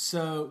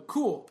 So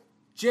cool,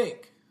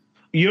 Jake.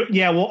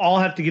 We'll all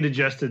have to get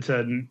adjusted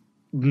to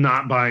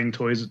not buying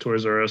toys at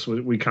Toys R Us.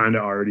 We kind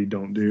of already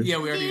don't do. Yeah,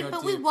 we already Dude, don't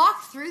but do. we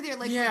walked through there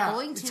like Yeah,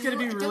 we're going to. it's gonna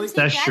be really- Don't take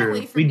That's that true.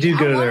 away from We me. do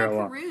go I there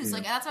wanna a lot. peruse. Yeah.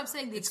 Like that's what I'm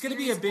saying. It's going to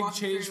be a big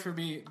change for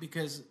me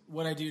because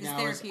what I do It's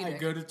now is I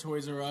therapeutic. go to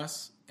Toys R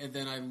Us and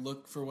then I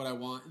look for what I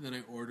want and then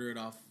I order it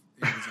off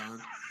Amazon.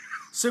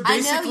 So I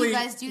know basically, you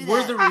guys do we're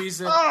that. the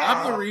reason.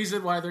 I'm the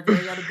reason why they're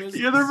going out of business.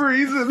 You're the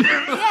reason.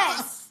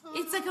 Yes.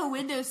 It's like a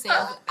window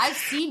sale. I've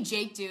seen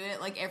Jake do it.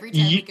 Like every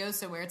time we go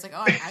somewhere, it's like,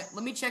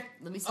 let me check.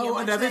 Let me see. Oh, how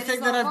much another that thing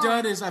is that I've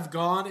online. done is I've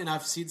gone and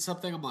I've seen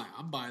something. I'm like,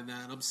 I'm buying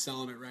that. And I'm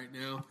selling it right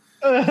now.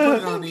 Put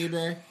it on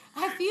eBay.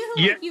 I feel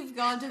like you've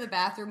gone to the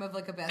bathroom of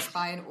like a Best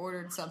Buy and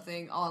ordered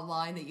something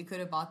online that you could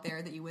have bought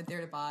there that you went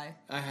there to buy.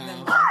 I and then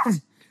have.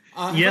 left.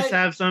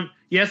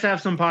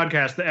 Have some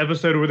podcast. The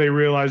episode where they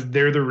realized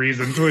they're the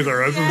reason Toys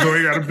R Us is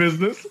going out of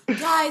business.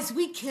 Guys,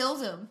 we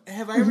killed him.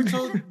 Have I ever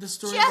told the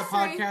story of the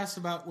Jeffrey. podcast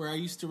about where I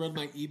used to run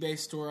my eBay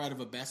store out of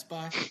a Best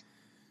Buy?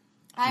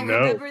 I No,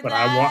 remember but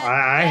that.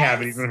 I Yes.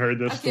 haven't even heard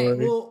this Okay,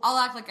 story. well, I'll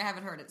act like I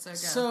haven't heard it. So go.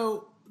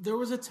 So there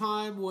was a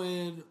time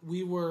when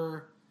we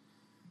were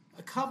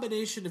a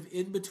combination of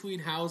in between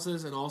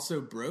houses and also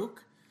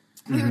broke.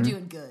 we were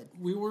doing good.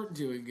 We weren't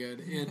doing good,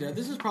 and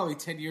this was probably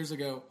 10 years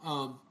ago.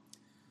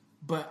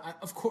 But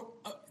of course,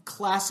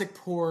 classic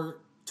poor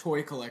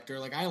toy collector.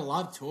 Like I had a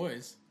lot of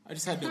toys. I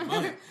just had no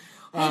money. Hey,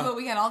 but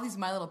we got all these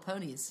My Little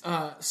Ponies.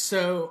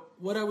 So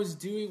what I was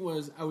doing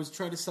was I was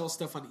trying to sell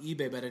stuff on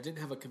eBay, but I didn't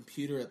have a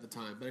computer at the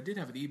time. But I did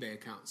have an eBay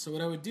account. So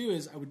what I would do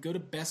is I would go to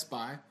Best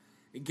Buy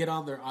and get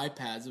on their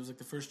iPads. It was like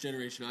the first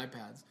generation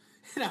iPads.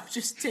 And I would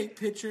just take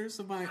pictures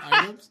of my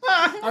items.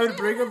 I would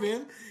bring them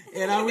in,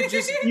 and I would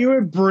just You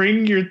would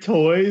bring your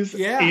toys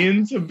Yeah.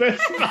 into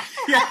Best Buy.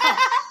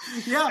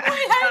 yeah.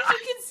 Wait, how did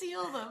you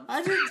conceal them?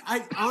 I didn't.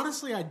 I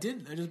honestly, I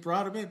didn't. I just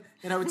brought them in,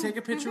 and I would take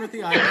a picture with the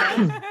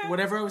iPad,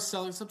 whatever I was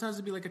selling. Sometimes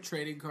it'd be like a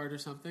trading card or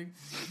something,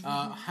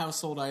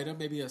 household item,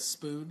 maybe a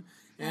spoon,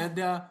 and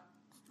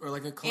or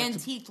like a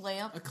Antique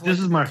lamp. This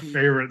is my collectible key.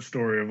 favorite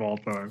story of all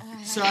time.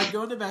 So I'd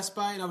go into Best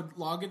Buy and I would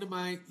log into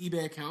my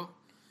eBay account,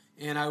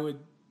 and I would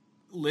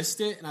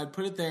list it and I'd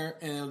put it there,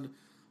 and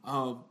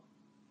I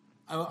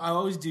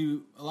always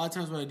do a lot of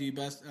times when I do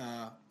best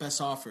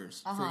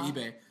offers for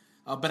eBay.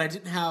 But I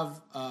didn't have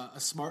a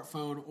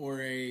smartphone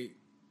or a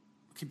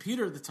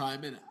computer at the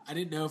time, and I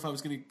didn't know if I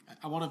was going to.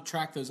 I want to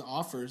track those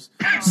offers,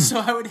 so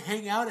I would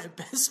hang out at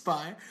Best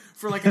Buy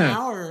for like an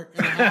hour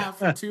and a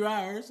half or 2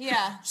 hours.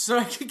 Yeah. So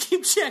I could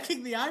keep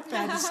checking the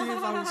iPad to see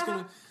if I was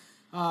going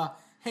to.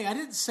 Hey, I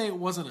didn't say it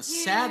wasn't a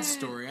sad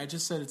story. I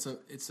just said it's an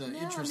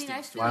interesting I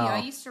feel story. you. I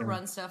used to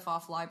run stuff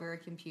off library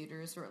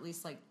computers, or at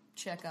least like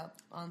check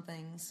up on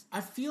things.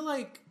 I feel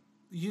like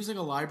using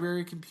a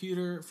library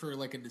computer for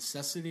like a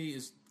necessity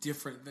is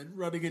different than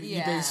running an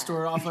eBay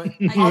store off of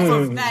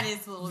that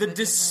is a little the bit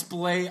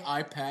display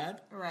iPad.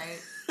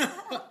 Right.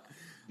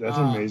 That's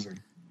amazing.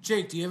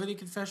 Jake, do you have any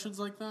confessions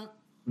like that?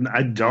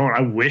 I don't.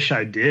 I wish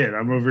I did.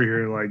 I'm over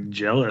here like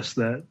jealous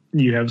that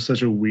you have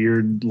such a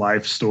weird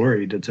life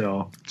story to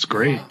tell. It's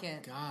great.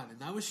 God, and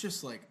that was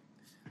just like,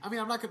 I mean,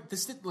 I'm not gonna.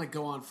 This didn't like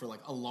go on for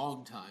like a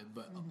long time,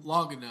 but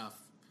long enough.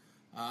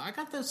 I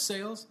got those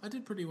sales. I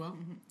did pretty well.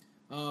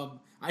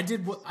 I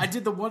did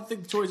the one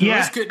thing Toys R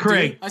Us couldn't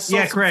Craig. do. I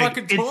sold some Craig,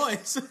 fucking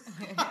toys.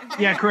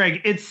 Yeah,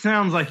 Craig. It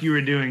sounds like you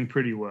were doing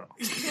pretty well.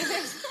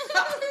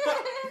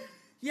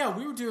 Yeah,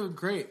 we were doing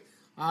great.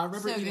 I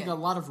remember eating a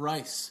lot of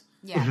rice.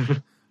 Yeah.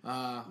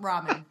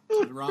 Ramen.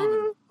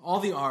 All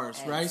the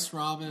R's. Rice,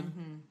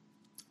 ramen,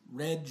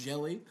 red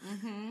jelly,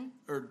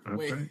 or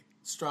wait,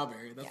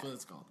 strawberry. That's what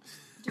it's called.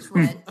 Just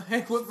red.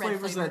 Hey, what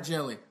flavor is that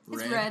jelly?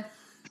 It's red.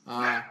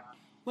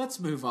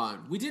 Let's move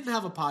on. We didn't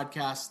have a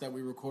podcast that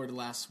we recorded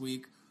last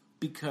week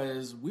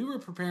because we were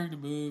preparing to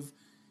move,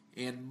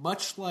 and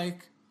much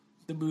like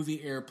the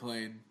movie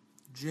Airplane,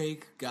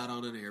 Jake got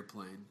on an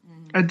airplane.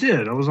 I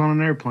did. I was on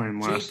an airplane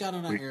last week. Jake got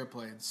on an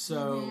airplane.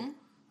 So,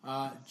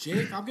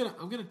 Jake, I'm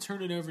gonna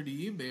turn it over to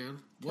you, man.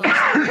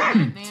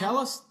 Tell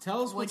us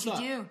what's up.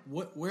 Do?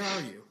 Where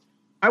are you?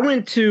 I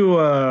went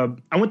to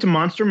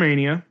Monster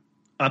Mania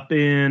up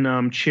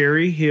in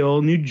Cherry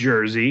Hill, New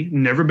Jersey.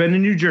 Never been to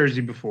New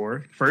Jersey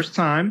before. First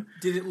time.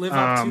 Did it live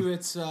up to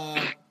its?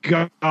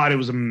 God, it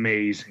was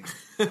amazing.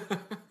 Was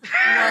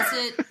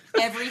it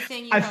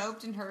everything you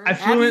hoped and heard?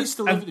 I used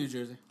to live in New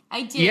Jersey.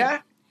 I did.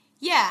 Yeah?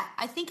 Yeah.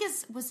 I think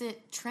was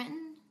it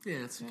Trenton?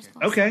 Yeah, it's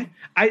okay.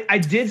 I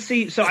did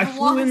see. So I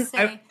flew in.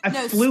 I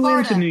flew Sparta.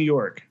 into New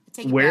York.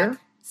 Where?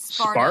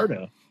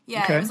 Sparta.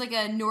 Yeah, okay. It was like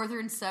a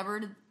northern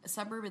suburb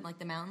in like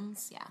the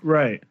mountains. Yeah.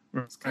 Right.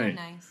 It's kind of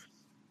nice.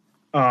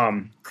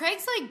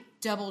 Craig's like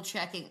double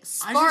checking.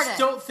 Sparta. I just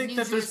don't think New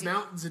that Jersey. there's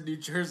mountains in New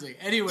Jersey.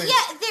 Anyway.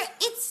 Yeah,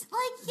 it's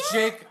like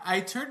Jake,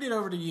 I turned it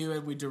over to you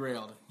and we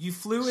derailed. You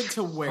flew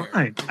into where?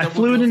 Fine. I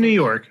flew into New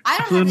York. I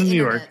don't have the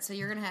internet, so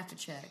you're gonna have to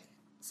check.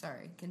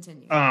 Sorry,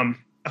 continue.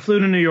 I flew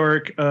to New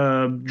York.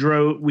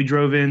 We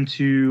drove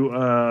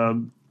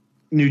into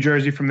New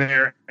Jersey from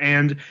there,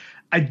 and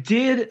I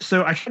did.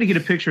 So I tried to get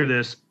a picture of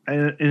this,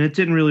 and it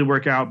didn't really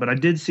work out. But I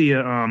did see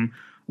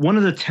one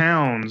of the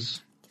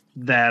towns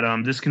that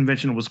this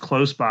convention was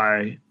close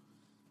by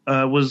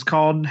was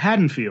called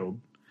Haddonfield.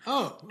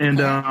 Oh,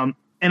 okay.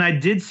 And I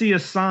did see a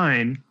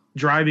sign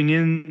driving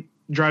in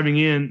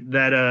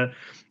that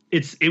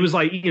it was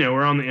like,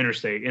 we're on the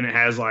interstate and it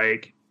has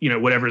like,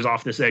 whatever's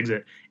off this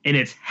exit, and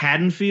it's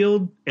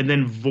Haddonfield and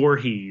then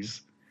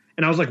Voorhees.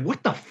 And I was like,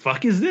 what the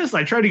fuck is this?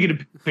 I tried to get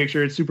a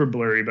picture. It's super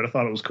blurry, but I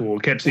thought it was cool.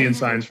 Kept seeing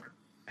signs for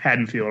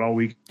Haddonfield all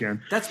weekend.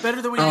 That's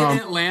better than when you're in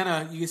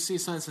Atlanta. You can see a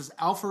sign that says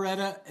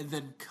Alpharetta and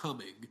then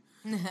Cumming.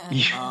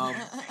 A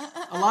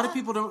lot of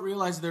people don't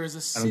realize there is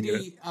a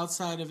city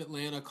outside of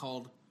Atlanta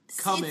called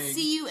Cumming. It's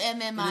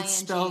Cumming. It's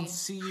spelled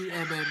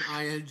Cumming.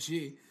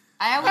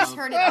 I always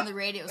heard it on the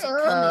radio. It was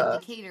like Cumming,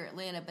 Decatur,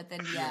 Atlanta, but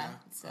then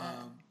it's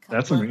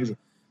that's amazing.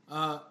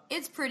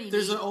 It's pretty.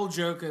 There's neat. an old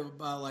joke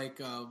about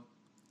like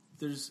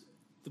there's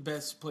the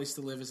best place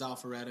to live is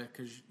Alpharetta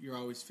because you're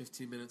always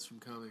 15 minutes from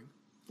Cumming.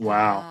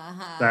 Wow,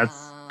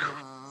 that's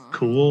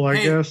cool.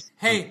 I guess.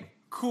 Hey,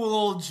 cool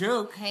old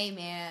joke. Hey,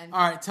 man.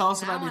 All right, tell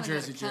us about New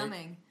Jersey, Jake.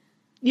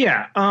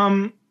 Yeah,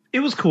 it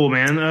was cool,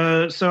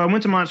 man. So I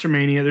went to Monster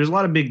Mania. There's a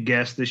lot of big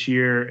guests this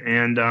year,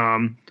 and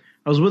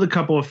I was with a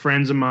couple of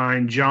friends of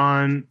mine.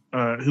 John,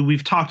 who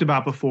we've talked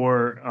about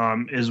before,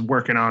 is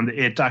working on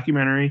the It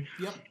documentary.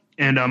 Yep.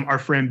 And our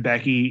friend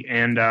Becky.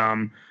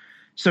 And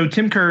so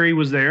Tim Curry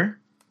was there.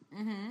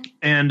 Mm-hmm.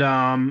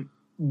 And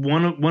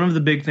one of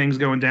the big things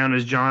going down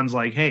is John's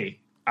like, hey,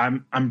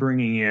 I'm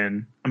bringing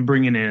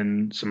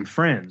in some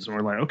friends. And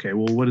we're like, okay,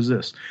 well, what is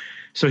this?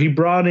 So he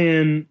brought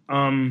in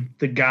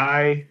the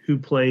guy who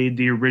played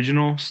the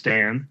original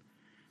Stan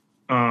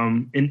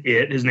in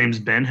It. His name's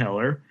Ben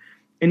Heller.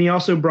 And he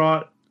also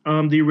brought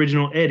the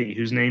original Eddie,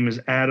 whose name is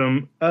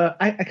Adam.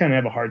 I kind of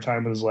have a hard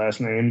time with his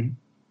last name.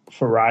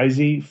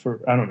 Farizi,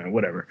 I don't know,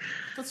 whatever.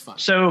 That's fine.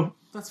 So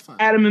that's fine.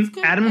 Adam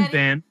and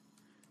Ben,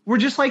 we're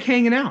just like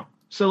hanging out.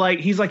 So like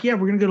he's like, yeah,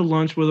 we're gonna go to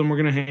lunch with them. We're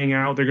gonna hang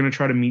out. They're gonna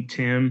try to meet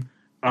Tim.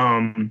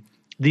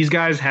 These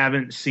guys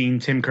haven't seen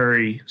Tim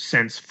Curry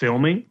since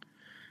filming.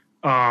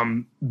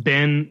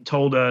 Ben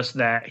told us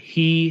that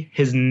he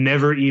has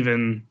never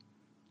even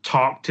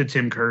talked to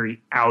Tim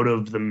Curry out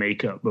of the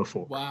makeup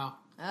before. Wow.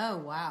 Oh,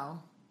 wow.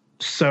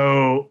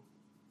 So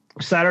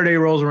Saturday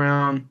rolls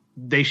around.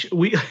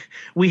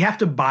 We have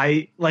to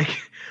buy, like,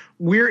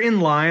 we're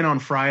in line on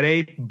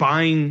Friday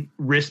buying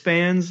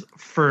wristbands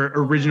for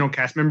original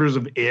cast members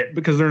of It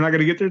because they're not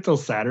going to get there till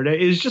Saturday.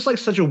 It's just like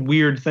such a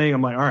weird thing.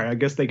 I'm like, all right, I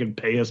guess they can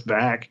pay us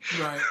back.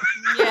 Right.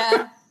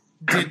 Yeah.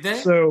 Did they?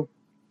 So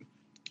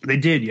they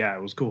did. Yeah,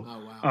 it was cool.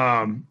 Oh,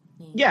 wow.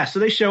 Yeah, so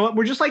they show up.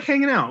 We're just like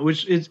hanging out,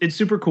 which it's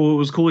super cool. It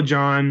was cool with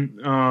John.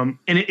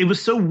 And it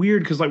was so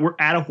weird because like we're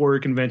at a horror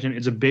convention.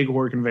 It's a big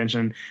horror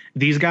convention.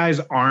 These guys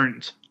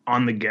aren't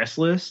on the guest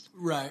list.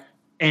 Right.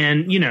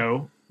 And, you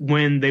know,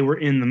 when they were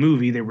in the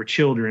movie, they were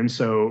children,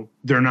 so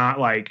they're not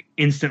like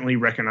instantly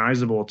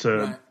recognizable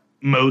to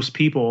most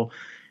people.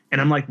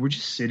 And I'm like, we're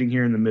just sitting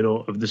here in the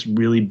middle of this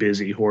really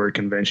busy horror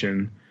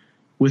convention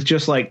with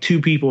just like two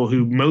people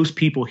who most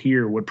people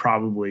here would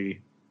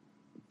probably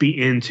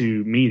be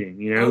into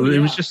meeting. You know, it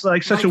was just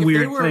like such a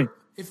weird thing.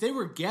 If they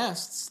were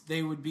guests,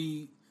 they would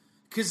be,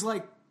 because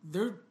like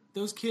they're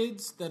those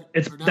kids that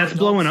that's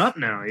blowing up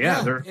now.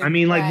 Yeah, I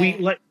mean,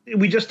 like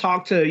we just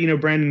talked to, you know,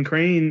 Brandon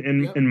Crane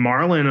and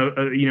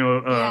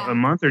Marlon, a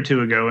month or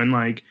two ago, and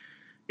like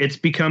it's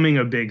becoming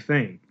a big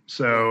thing.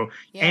 So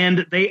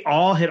and they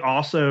all had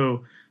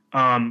also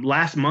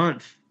last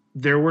month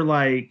there were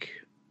like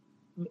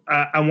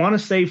I want to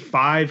say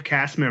 5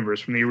 cast members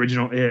from the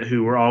original It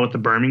who were all at the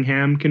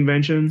Birmingham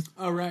convention.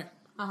 Oh right,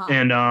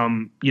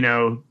 and you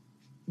know.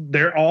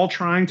 They're all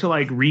trying to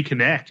like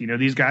reconnect. You know,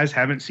 these guys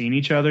haven't seen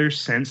each other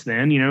since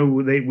then. You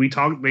know, they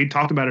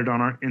talked about it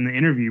in the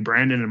interview,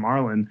 Brandon and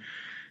Marlon,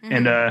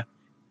 and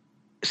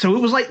so it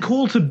was like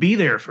cool to be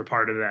there for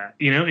part of that.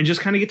 You know, and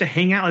just kind of get to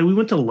hang out. Like we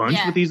went to lunch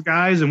with these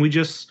guys, and we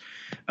just,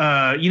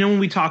 you know, when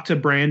we talked to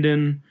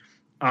Brandon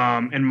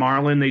and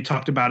Marlon, they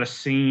talked about a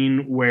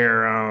scene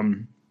where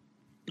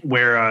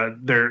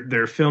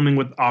they're filming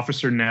with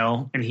Officer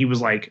Nell, and he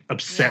was like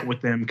upset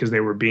with them because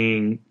they were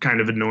being kind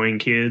of annoying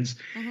kids.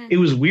 It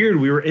was weird.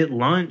 We were at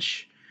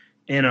lunch,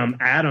 and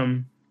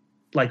Adam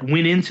like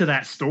went into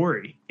that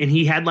story, and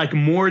he had like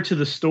more to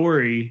the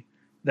story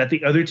that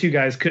the other 2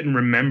 guys couldn't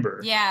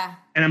remember. Yeah.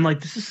 And I'm like,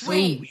 this is so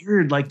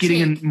weird, like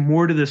getting in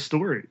more to this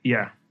story.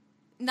 Yeah.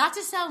 Not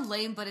to sound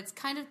lame, but it's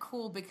kind of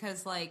cool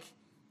because like,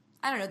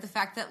 I don't know, the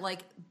fact that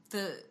like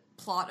the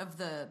plot of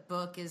the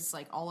book is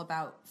like all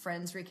about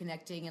friends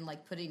reconnecting and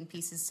like putting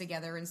pieces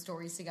together and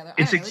stories together.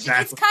 I don't know.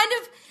 It's kind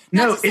of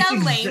not to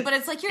sound lame, but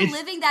it's like you're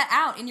living that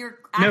out in your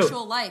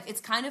actual life. It's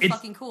kind of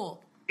fucking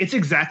cool. It's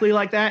exactly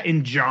like that.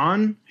 And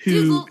John,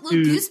 little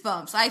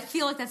goosebumps. I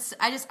feel like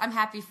I'm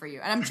happy for you,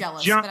 and I'm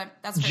jealous.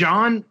 That's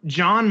John. Cool.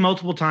 John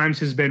multiple times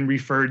has been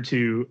referred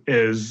to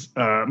as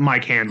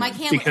Mike Hanlon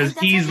because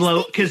he's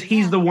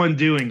the one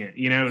doing it.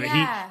 You know,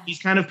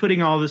 he's kind of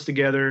putting all this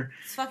together.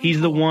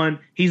 He's the one.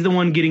 He's the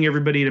one getting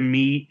everybody to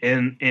meet,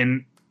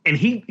 and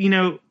he, you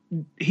know,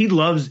 he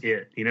loves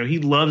it. You know, he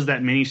loves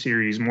that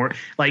miniseries more.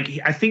 Like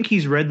I think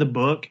he's read the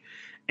book.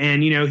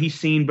 And, you know, he's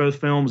seen both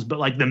films, but,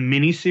 like, the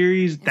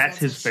miniseries, that's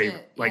his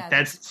favorite. Shit. Like,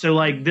 that's so,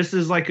 like, this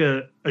is, like,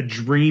 a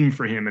dream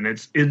for him. And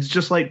it's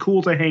just, like,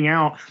 cool to hang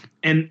out.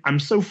 And I'm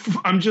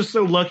just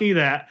so lucky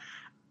that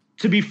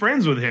to be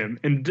friends with him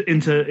and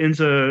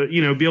to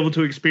you know, be able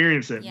to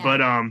experience it. Yeah.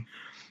 But,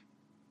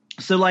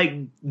 so, like,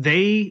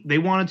 they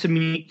wanted to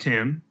meet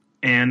Tim,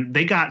 and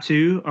they got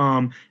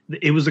to.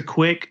 It was a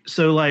quick,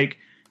 so, like,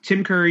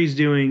 Tim Curry's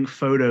doing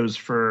photos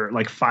for,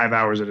 like, 5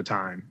 hours at a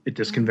time at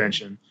this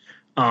convention.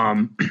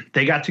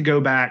 They got to go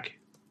back,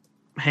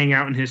 hang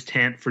out in his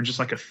tent for just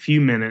like a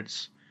few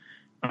minutes.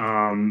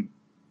 From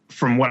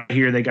what I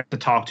hear, they got to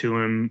talk to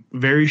him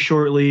very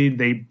shortly.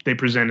 They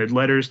presented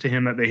letters to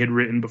him that they had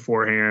written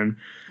beforehand.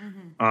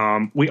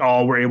 We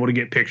all were able to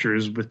get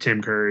pictures with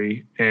Tim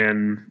Curry,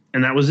 and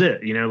that was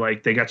it. You know,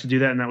 like they got to do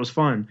that, and that was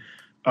fun.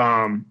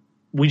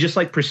 We just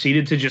like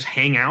proceeded to just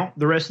hang out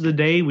the rest of the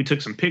day. We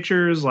took some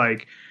pictures,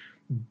 like.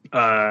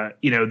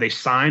 You know, they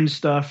signed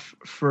stuff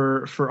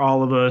for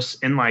all of us,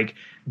 and like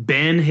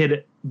Ben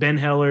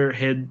Heller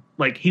had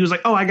like he was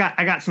like, oh, I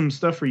got some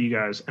stuff for you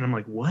guys, and I'm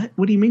like, what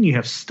do you mean you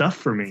have stuff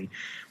for me?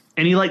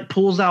 And he like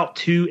pulls out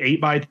 2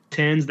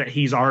 8x10s that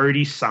he's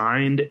already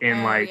signed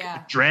and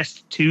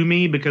addressed to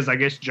me, because I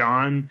guess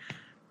John,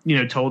 you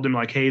know, told him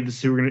like, hey, this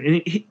is who we're gonna.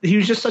 And he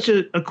was just such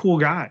a cool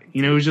guy.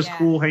 You know, it was just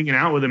cool hanging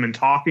out with him and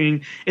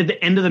talking. At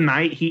the end of the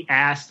night,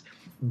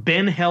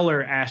 Ben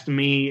Heller asked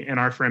me and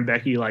our friend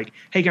Becky, like,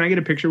 hey, can I get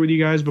a picture with you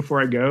guys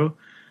before I go?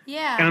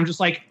 Yeah. And I'm just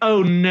like,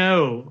 oh,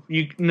 no.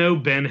 You know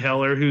Ben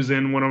Heller, who's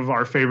in one of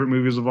our favorite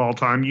movies of all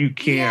time. You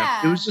can't.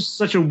 Yeah. It was just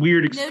such a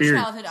weird experience.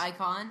 No childhood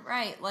icon.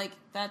 Right. Like,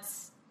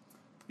 that's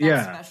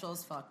special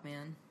as fuck,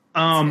 man.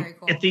 Very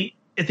cool. At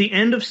the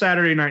end of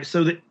Saturday night,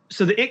 so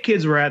the It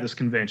Kids were at this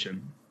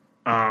convention.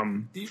 Five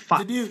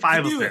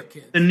of them.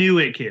 The new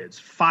It Kids.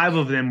 5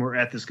 of them were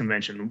at this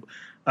convention.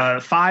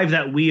 5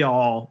 that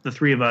the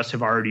 3 of us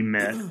have already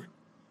met,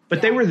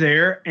 but they were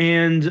there,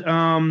 and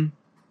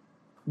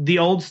the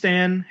old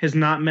Stan has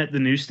not met the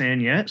new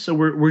Stan yet. So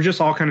we're just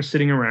all kind of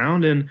sitting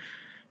around, and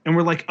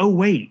we're like, oh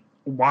wait,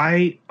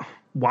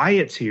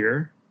 Wyatt's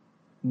here.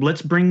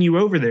 Let's bring you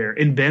over there.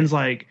 And Ben's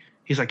like,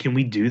 he's like, can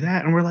we do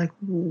that? And we're like,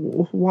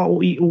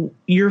 well,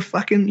 you're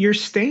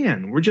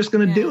Stan. We're just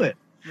gonna do it.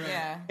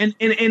 Yeah.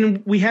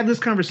 And we had this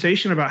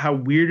conversation about how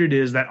weird it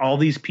is that all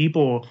these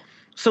people.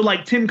 So,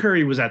 like, Tim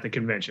Curry was at the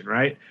convention,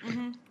 right?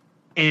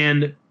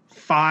 And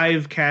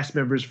 5 cast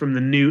members from the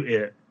new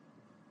It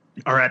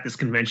are at this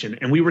convention.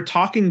 And we were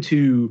talking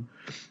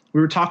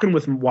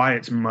with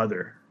Wyatt's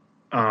mother.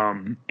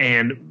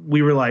 And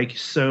we were like,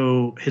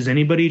 so is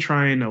anybody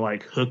trying to,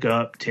 like, hook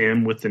up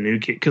Tim with the new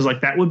kid? Because,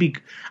 like, that would be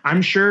 –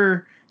 I'm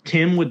sure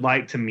Tim would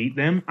like to meet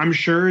them. I'm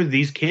sure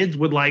these kids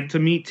would like to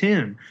meet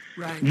Tim.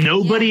 Right.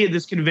 Nobody at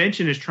this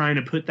convention is trying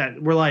to put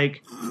that. We're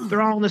like,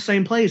 they're all in the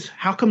same place.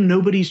 How come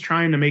nobody's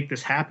trying to make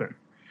this happen?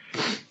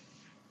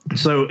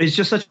 So it's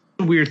just such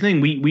a weird thing.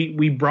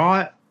 We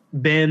brought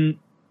Ben.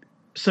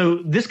 So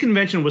this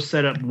convention was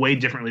set up way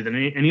differently than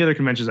any other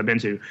conventions I've been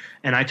to.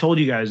 And I told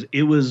you guys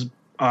it was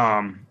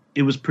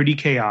pretty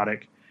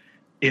chaotic.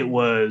 It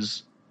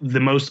was the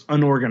most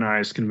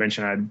unorganized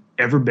convention I'd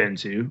ever been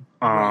to.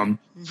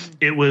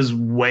 It was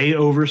way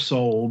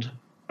oversold.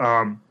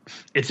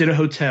 It's in a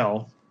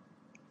hotel,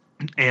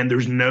 and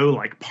there's no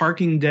like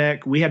parking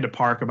deck. We had to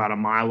park about a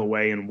mile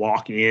away and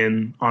walk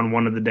in on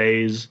one of the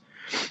days.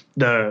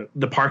 The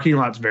parking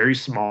lot's very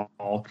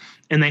small,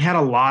 and they had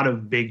a lot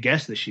of big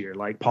guests this year.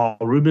 Like Paul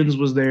Rubens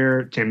was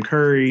there, Tim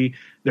Curry.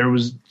 There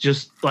was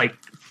just like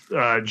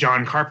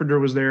John Carpenter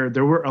was there.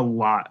 There were a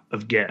lot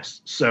of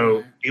guests,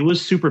 so it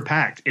was super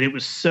packed, and it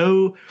was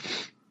so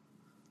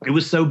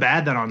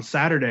bad that on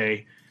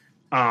Saturday,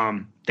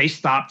 they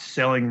stopped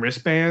selling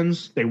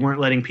wristbands. They weren't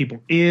letting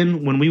people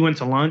in. When we went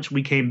to lunch,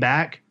 we came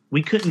back.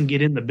 We couldn't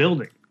get in the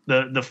building.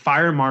 The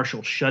fire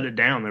marshal shut it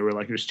down. They were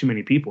like, "There's too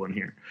many people in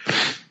here."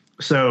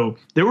 So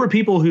there were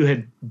people who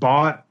had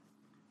bought.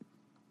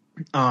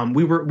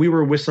 We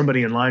were with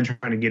somebody in line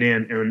trying to get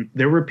in, and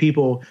there were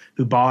people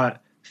who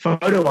bought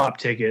photo op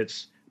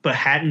tickets but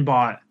hadn't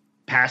bought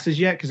passes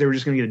yet because they were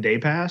just going to get a day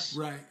pass.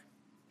 Right.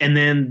 And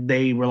then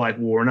they were like,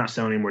 "Well, we're not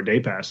selling any more day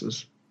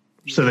passes."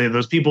 So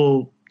those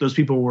people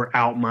were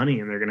out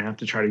money, and they're going to have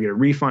to try to get a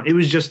refund. It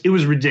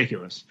was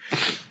ridiculous.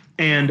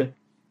 And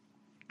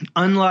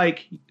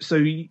unlike, so,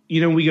 we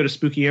go to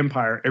Spooky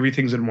Empire,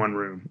 everything's in one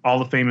room. All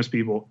the famous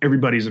people,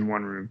 everybody's in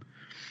one room.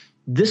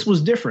 This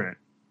was different.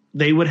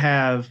 They would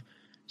have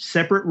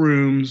separate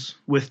rooms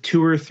with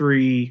 2 or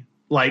 3,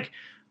 like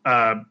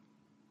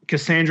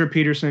Cassandra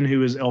Peterson,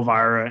 who is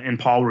Elvira, and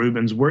Paul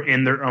Rubens were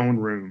in their own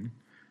room.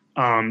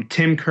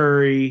 Tim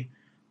Curry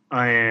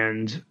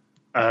and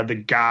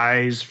the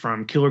guys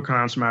from Killer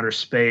Clowns from Outer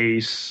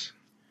Space,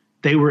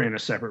 they were in a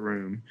separate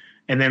room.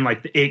 And then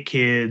like the It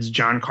Kids,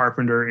 John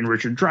Carpenter and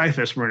Richard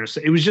Dreyfuss were in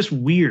it was just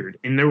weird.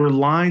 And there were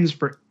lines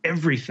for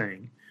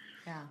everything.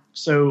 Yeah.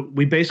 So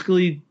we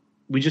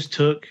just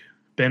took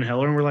Ben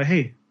Heller and we're like,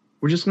 "Hey,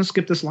 we're just going to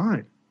skip this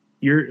line.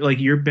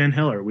 You're Ben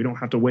Heller. We don't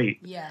have to wait."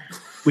 Yeah.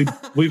 I'm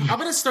going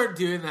to start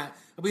doing that.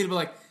 I'm going to be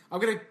like, we're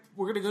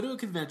going to go to a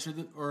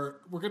convention or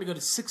we're going to go to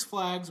Six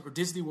Flags or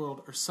Disney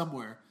World or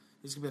somewhere.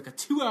 There's going to be like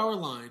a 2-hour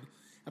line.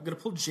 I'm going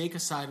to pull Jake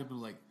aside and be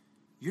like,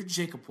 "You're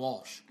Jacob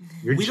Walsh.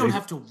 We don't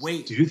have to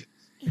wait." Dude.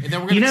 And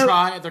then we're going to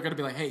try, and they're going to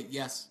be like, "Hey,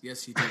 yes, you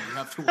do. You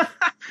have to wait."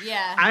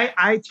 Yeah.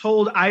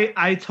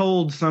 I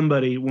told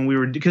somebody when we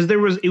were, because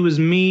it was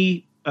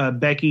me,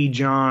 Becky,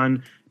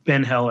 John,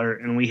 Ben Heller,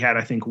 and we had,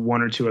 I think,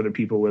 1 or 2 other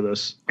people with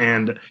us.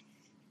 And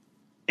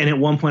at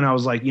one point I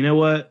was like, "You know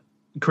what,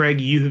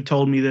 Craig, you have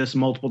told me this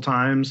multiple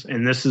times,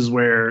 and this is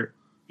where,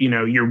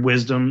 your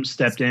wisdom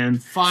stepped in."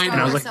 Fine.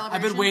 And I was like,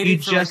 "I've been waiting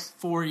for like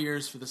 4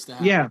 years for this to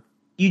happen." Yeah.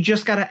 You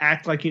just got to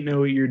act like you know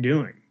what you're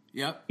doing.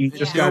 Yep. You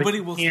just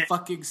nobody will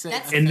fucking say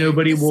That's a and thing.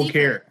 nobody will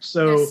care.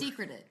 So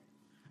secreted.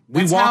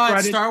 That's we how walked at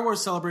right Star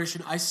Wars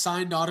Celebration I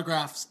signed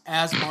autographs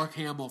as Mark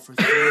Hamill for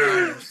 3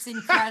 hours. It's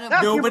incredible.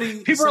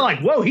 Nobody. People are like,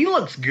 "Whoa, he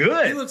looks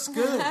good." He looks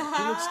good.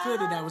 He looks good.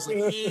 And I was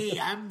like, "Hey,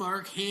 I'm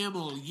Mark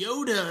Hamill,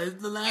 Yoda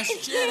in The Last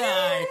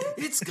Jedi.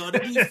 It's gonna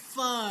be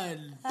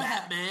fun,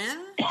 Batman."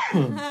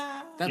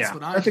 That's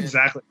what I did.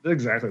 That's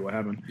exactly what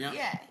happened. Yeah.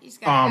 Yeah, he's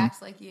got to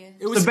act like you.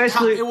 It was So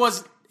basically-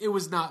 it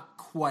was not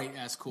quite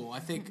as cool. I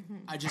think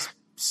I just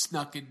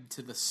snuck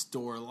into the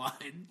store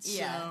line.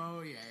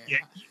 So yeah.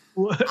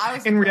 Well,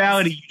 in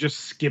reality, you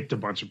just skipped a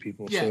bunch of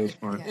people. Yeah. So it's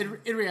fine. Yeah.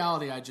 In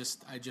reality, I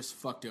just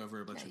fucked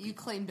over a bunch of people. You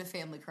claimed a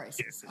family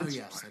crisis. Oh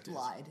yes, I did.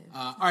 Lied.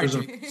 All right,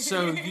 Jake,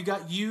 so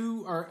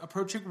you are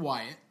approaching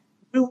Wyatt.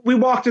 We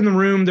walked in the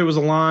room. There was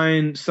a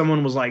line.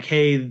 Someone was like,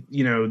 "Hey,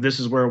 this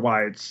is where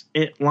Wyatt's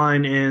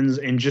line ends."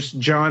 And just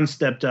John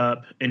stepped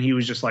up, and he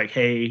was just like,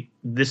 "Hey,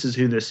 this is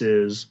who this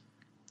is.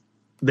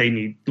 They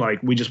need,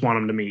 we just want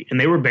them to meet." And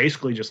they were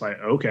basically just like,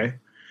 "Okay."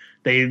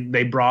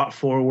 They brought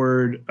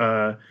forward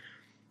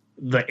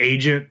the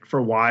agent for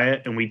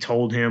Wyatt, and we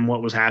told him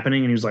what was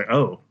happening, and he was like,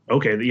 "Oh,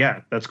 okay,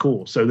 yeah, that's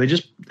cool." So they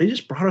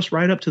just brought us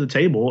right up to the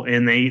table,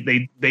 and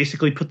they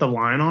basically put the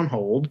line on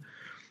hold.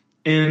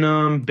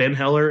 And Ben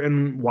Heller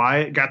and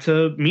Wyatt got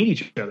to meet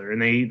each other,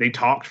 and they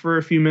talked for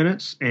a few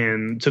minutes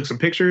and took some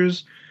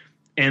pictures,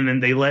 and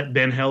then they let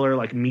Ben Heller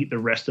meet the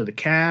rest of the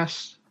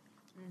cast.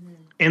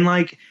 And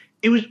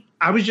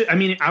I was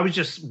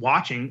just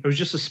watching. I was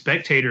just a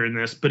spectator in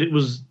this, but it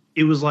was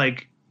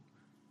like,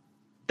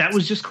 that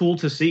was just cool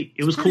to see.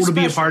 It was cool to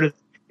be a part of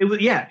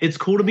it. It's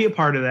cool to be a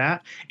part of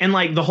that. And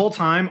the whole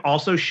time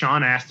also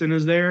Sean Astin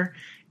is there.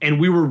 And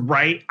we were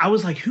right. I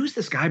was like, "Who's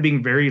this guy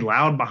being very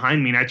loud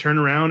behind me?" And I turn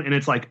around, and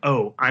it's like,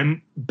 "Oh,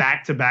 I'm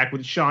back to back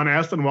with Sean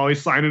Astin while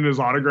he's signing his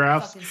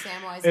autographs."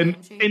 And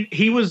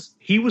he was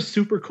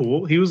super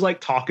cool. He was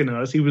talking to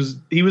us. He was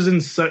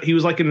in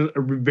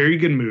a very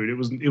good mood.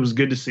 It was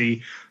good to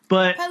see.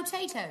 But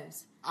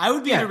potatoes. I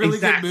would be in a really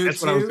good mood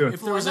That's what I was too doing.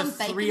 if there was a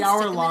Bacon, 3-hour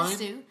stick 'em in a line.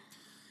 suit.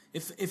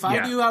 If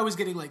I knew I was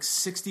getting like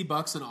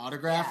 $60 an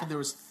autograph and there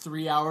was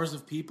 3 hours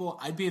of people,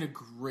 I'd be in a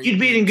great. You'd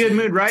be in a good too.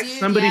 mood, right?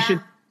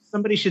 Dude,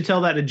 Somebody should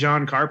tell that to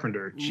John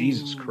Carpenter.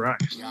 Jesus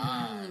Christ.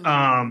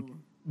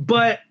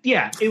 But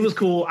yeah, it was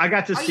cool. I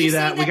got to Are see you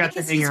that. saying We that got to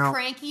because hang he's out.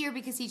 cranky or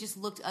because he just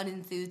looked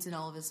unenthused in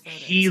all of his photos?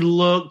 He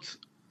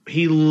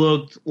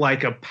looked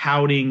like a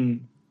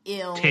pouting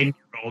Ill.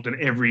 10-year-old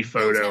in every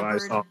photo I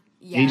Ill-tempered. saw.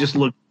 Yeah. He just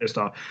looked pissed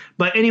off.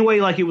 But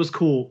anyway, like it was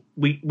cool.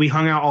 We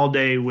hung out all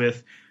day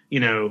with,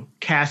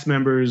 cast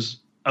members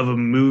of a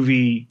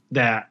movie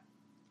that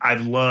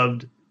I've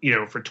loved,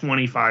 for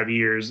 25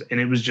 years, and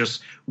it was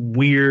just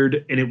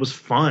weird and it was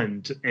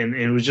fun and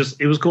it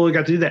was cool. We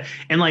got to do that.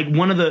 And like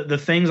one of the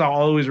things I'll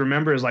always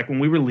remember is like when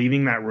we were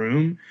leaving that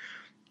room,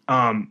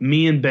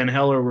 me and Ben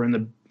Heller were in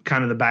the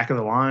kind of the back of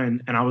the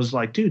line, and I was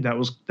like, dude, that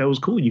was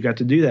cool. You got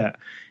to do that.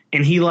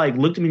 And he like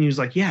looked at me and he was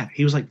like, yeah.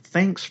 He was like,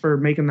 thanks for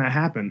making that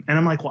happen. And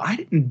I'm like, well, I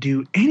didn't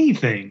do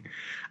anything.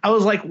 I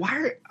was like,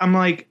 why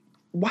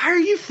are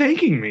you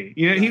thanking me?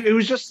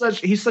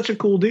 He's such a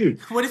cool dude.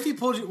 What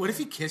if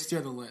he kissed you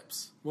on the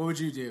lips? What would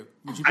you do?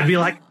 I'd be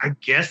like, I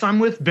guess I'm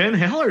with Ben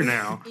Heller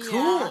now.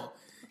 Cool.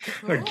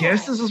 I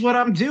guess this is what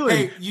I'm doing.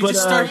 Hey, you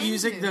just start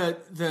using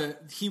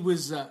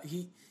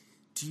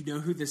do you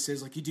know who this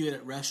is? Like you do it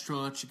at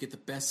restaurants, you get the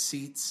best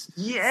seats.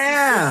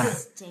 Yeah.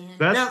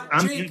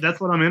 Jake, that's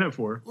what I'm in it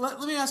for. Let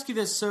me ask you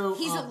this. So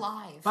He's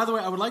alive. By the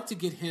way, I would like to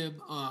get him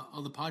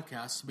on the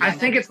podcast. I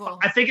think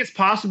it's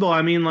possible.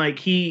 I mean, like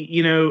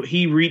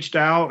he reached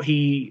out.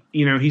 We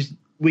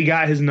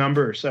got his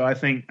number, so I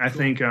think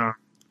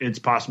it's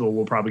possible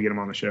we'll probably get him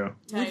on the show.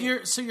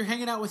 You're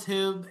hanging out with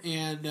him,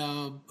 and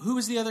who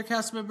was the other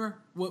cast member?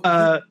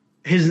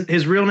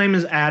 His real name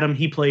is Adam.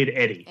 He played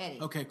Eddie.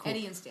 Okay, cool.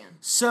 Eddie and Stan.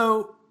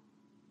 So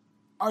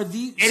are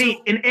these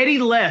Eddie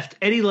left.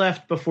 Eddie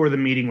left before the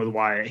meeting with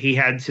Wyatt. He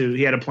had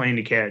a plane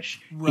to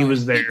catch. Right. He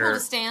was He pulled there a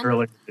Stan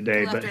earlier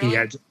today, and but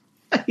left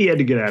he had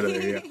to get out of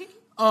there.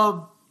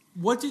 Yeah.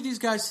 What did these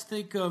guys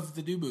think of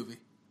the new movie?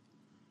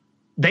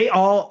 They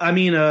all,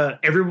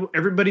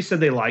 everybody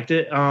said they liked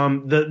it.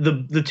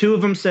 The two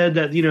of them said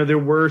that there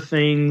were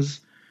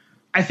things.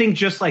 I think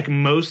just like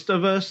most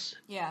of us,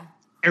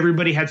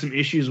 everybody had some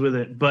issues with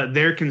it, but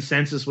their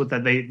consensus was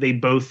that they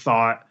both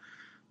thought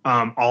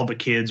all the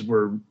kids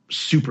were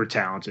super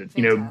talented.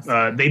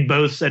 Fantastic. They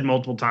both said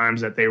multiple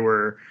times that they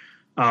were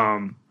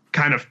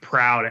kind of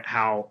proud at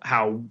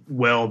how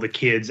well the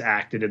kids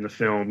acted in the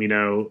film.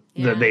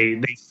 That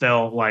they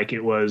felt like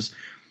it was.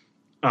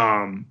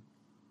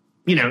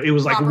 It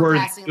was like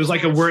worthy. It was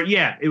like a word.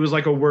 Yeah, it was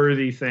like a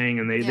worthy thing,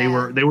 and they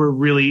were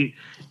really.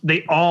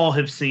 They all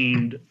have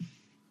seemed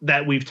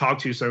that we've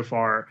talked to so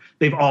far.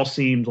 They've all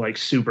seemed like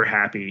super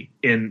happy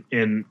in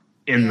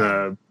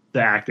the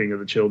acting of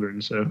the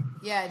children. So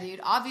yeah, dude.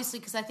 Obviously,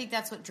 because I think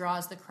that's what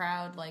draws the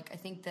crowd. Like, I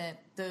think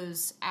that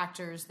those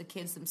actors, the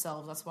kids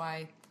themselves, that's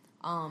why.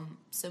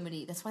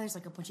 That's why there's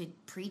like a bunch of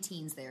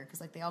preteens there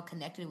because like they all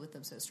connected with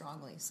them so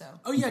strongly. So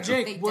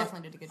Jake, they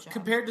definitely did a good job.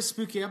 Compared to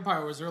Spooky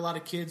Empire, was there a lot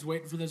of kids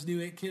waiting for those new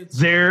 8 kids?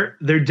 There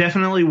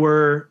definitely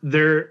were.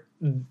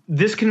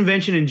 This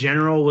convention in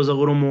general was a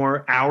little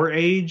more our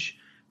age,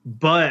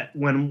 but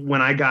when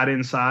I got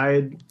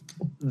inside,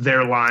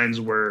 their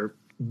lines were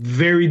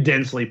very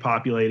densely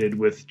populated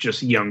with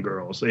just young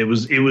girls. It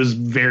was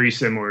very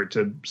similar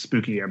to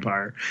Spooky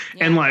Empire,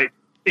 and like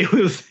it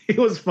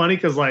was funny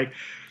because like.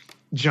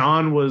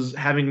 John was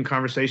having a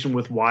conversation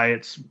with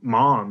Wyatt's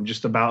mom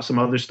just about some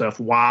other stuff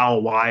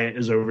while Wyatt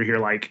is over here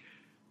like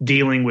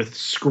dealing with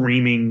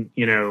screaming,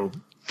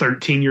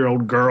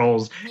 13-year-old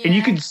girls. Yeah. And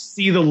you could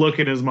see the look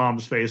in his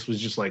mom's face was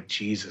just like,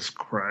 Jesus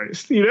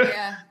Christ.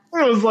 Yeah.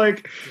 It was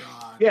like,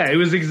 God. Yeah, it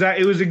was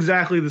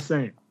exactly the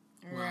same.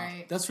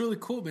 Right. That's really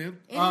cool, man.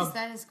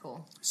 That is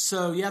cool.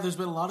 So yeah, there's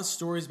been a lot of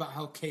stories about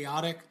how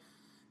chaotic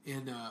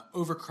and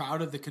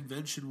overcrowded the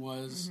convention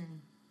was. Mm-hmm.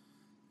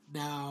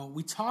 Now,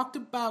 we talked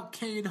about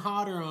Kane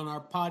Hodder on our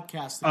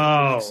podcast a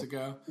couple weeks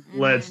ago.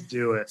 Let's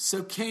do it.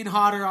 So Kane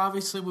Hodder,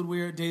 obviously, when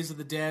we were at Days of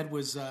the Dead,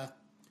 was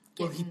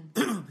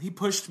he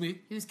pushed me.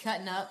 He was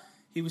cutting up.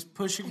 He was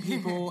pushing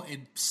people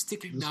and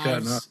sticking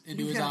knives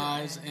into his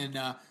eyes. And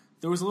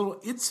there was a little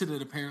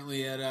incident,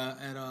 apparently, at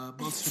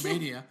Monster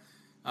Mania.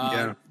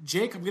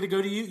 Jake, I'm going to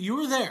go to you. You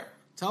were there.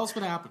 Tell us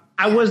what happened.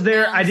 I was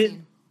there. I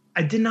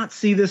did not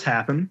see this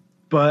happen.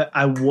 But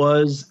I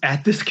was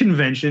at this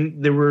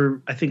convention. There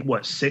were, I think,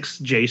 6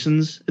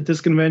 Jasons at this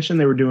convention.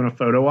 They were doing a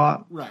photo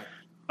op. Right.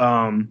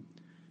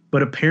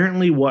 But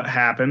apparently what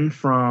happened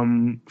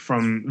from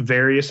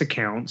various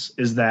accounts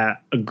is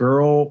that a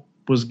girl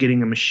was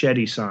getting a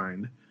machete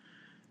signed.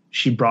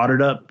 She brought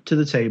it up to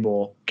the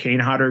table. Kane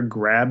Hodder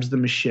grabs the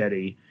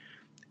machete.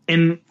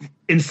 And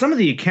in some of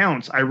the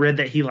accounts, I read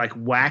that he, like,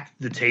 whacked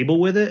the table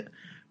with it,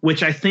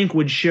 which I think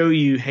would show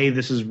you, hey,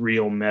 this is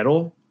real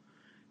metal.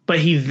 But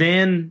he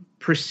then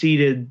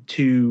proceeded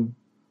to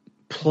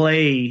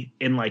play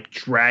and like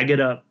drag it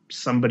up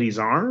somebody's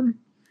arm,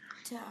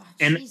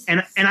 and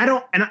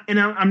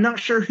I'm not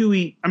sure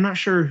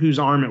whose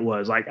arm it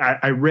was. Like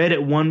I read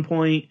at one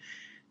point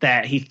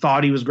that he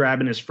thought he was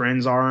grabbing his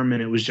friend's arm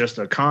and it was just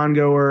a con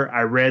goer.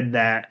 I read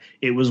that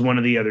it was one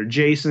of the other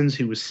Jasons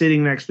who was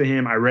sitting next to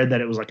him. I read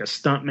that it was like a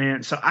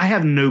stuntman. So I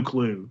have no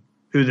clue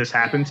who this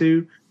happened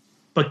to.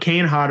 But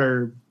Kane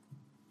Hodder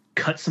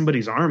cut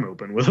somebody's arm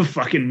open with a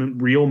fucking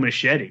real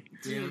machete.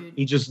 Dude.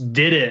 He just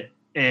did it.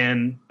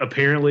 And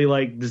apparently,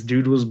 like, this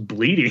dude was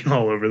bleeding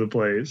all over the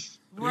place.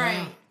 Right.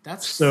 Yeah,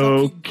 that's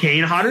So fucking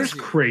Kane Hodder's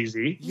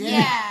crazy. crazy.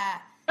 Yeah.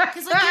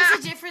 Because like there's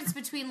a difference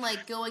between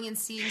like going and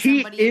seeing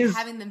He somebody is- and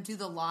having them do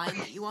the line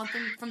that you want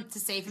them to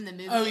say from the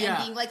movie, Oh, yeah.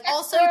 and being like,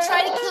 also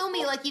try to kill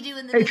me like you do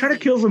in the Hey, movie. try to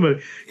kill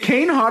somebody.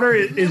 Kane Hodder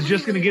is Nobody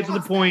just going to really get to the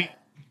wants point. that.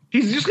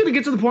 He's just going to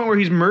get to the point where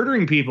he's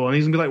murdering people, and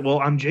he's going to be like, "Well,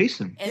 I'm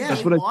Jason." And That's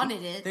they what I.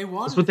 wanted it. They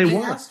wanted. That's what they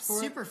want. asked for it.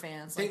 Super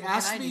fans. They Like, what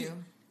asked can I me.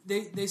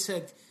 do? They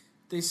said,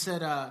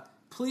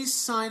 please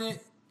sign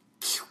it,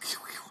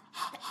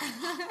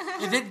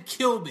 and then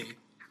kill me.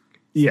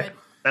 Yeah,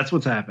 that's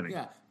what's happening.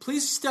 Yeah,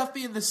 please stuff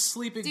me in the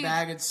sleeping Dude.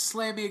 bag and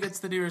slam me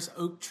against the nearest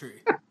oak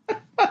tree.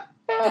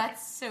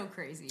 That's so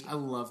crazy. I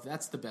love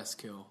that's the best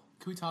kill.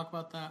 Can we talk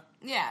about that?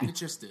 Yeah. It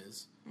just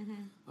is.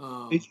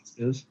 It just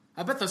is.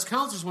 I bet those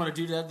counselors want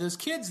to do that. Those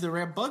kids, they're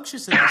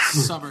rambunctious at the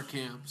summer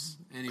camps.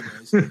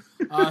 Anyways.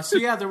 So,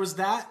 yeah, there was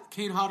that.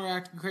 Kane Hodder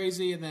acting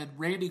crazy. And then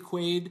Randy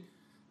Quaid,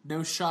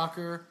 no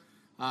shocker,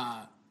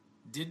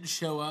 didn't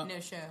show up. No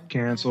show.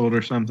 Canceled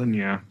or something.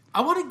 Yeah.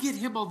 I want to get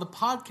him on the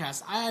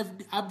podcast.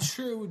 I'm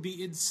sure it would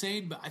be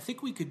insane, but I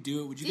think we could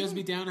do it. Would you guys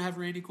be down to have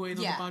Randy Quaid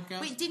Yeah. on the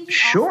podcast? Wait, didn't he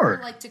Sure.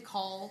 offer like to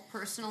call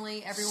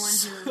personally everyone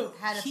who So,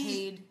 had a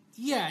paid?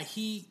 Yeah,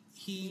 he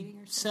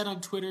said on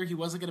Twitter he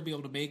wasn't going to be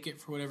able to make it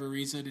for whatever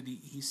reason, and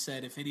he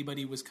said if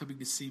anybody was coming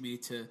to see me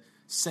to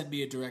send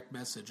me a direct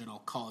message and I'll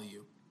call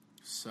you.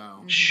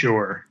 So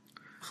Sure.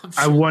 I'm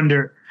I sure,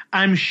 wonder.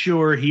 I'm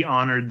sure he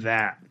honored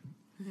that.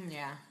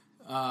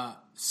 Yeah.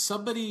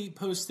 somebody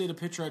posted a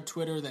picture on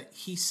Twitter that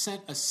he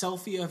sent a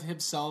selfie of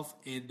himself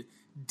and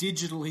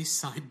digitally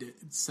signed it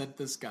and sent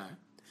this guy.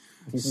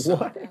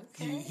 What?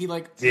 He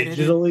like edited,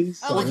 Digitally?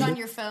 Oh, like signed on it?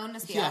 your phone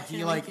is the yeah, option.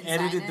 he where you like can sign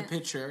edited the it?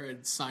 picture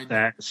and signed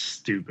That's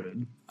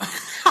stupid.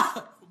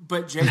 it.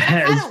 But Jake,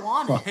 That I is don't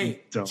want it. fucking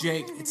hey dumb.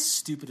 Jake, it's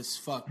stupid as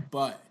fuck.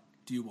 But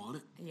do you want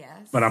it?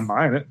 Yes. But I'm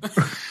buying it.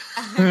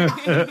 We're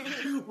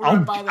gonna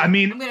buy that. I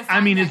mean, I'm gonna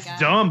find that it's guy.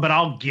 dumb, but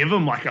I'll give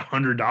him like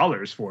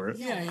 $100 for it.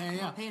 yeah.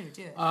 I'll pay him to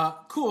do it.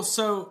 Cool.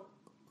 So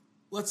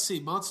let's see.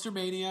 Monster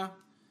Mania.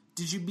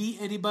 Did you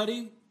meet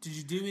anybody? Did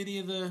you do any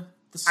of the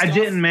stuff? I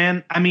didn't,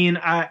 man. I mean,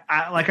 I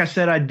like I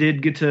said, I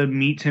did get to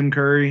meet Tim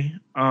Curry,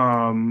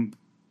 and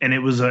it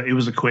was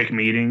a quick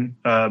meeting,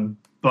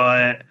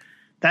 but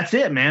that's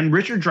it, man.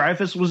 Richard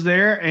Dreyfuss was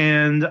there,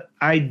 and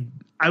I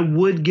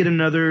would get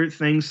another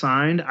thing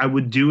signed. I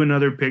would do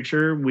another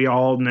picture. We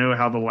all know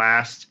how the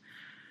last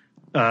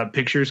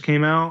pictures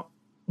came out,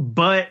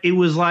 but it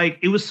was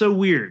so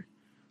weird.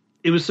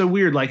 It was so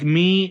weird. Like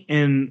me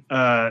and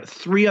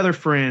 3 other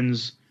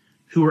friends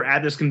who were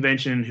at this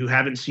convention who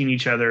haven't seen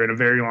each other in a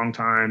very long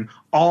time,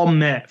 all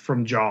met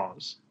from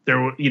Jaws. There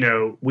were,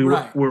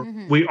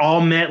 we all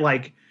met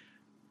like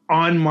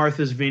on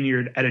Martha's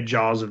Vineyard at a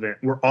Jaws event.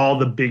 We're all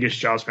the biggest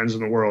Jaws fans in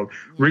the world.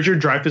 Richard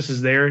Dreyfuss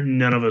is there.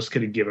 None of us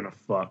could have given a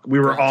fuck. We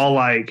were all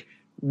like,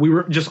 we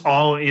were just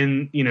all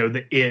in,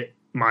 the It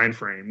mind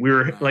frame. We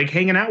were like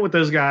hanging out with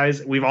those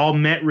guys. We've all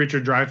met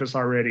Richard Dreyfuss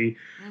already.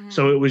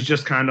 So it was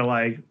just kind of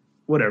like,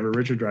 whatever,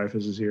 Richard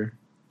Dreyfuss is here.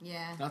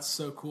 Yeah. That's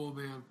so cool,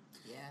 man.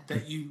 Yeah.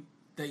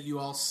 That you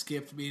all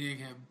skipped meeting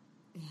him.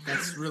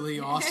 That's really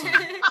awesome.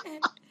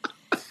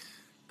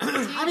 Dude,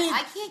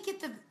 I can't get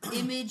the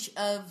image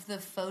of the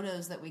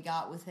photos that we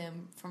got with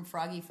him from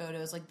Froggy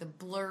Photos, like the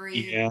blurry.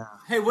 Yeah.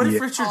 Hey, what if Yeah.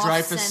 Richard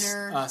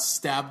Off-center. Dreyfuss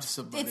stabbed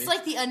somebody? It's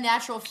like the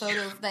unnatural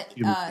photo that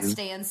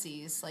Stan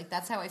sees. Like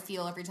that's how I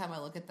feel every time I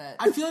look at that.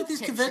 I feel like these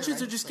picture.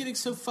 conventions I'm are just like, getting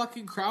so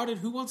fucking crowded.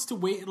 Who wants to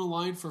wait in a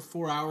line for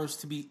 4 hours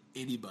to meet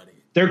anybody?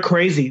 They're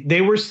crazy.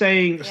 They were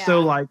saying, Yeah. so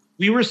like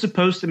we were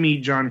supposed to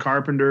meet John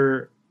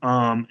Carpenter,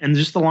 and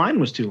just the line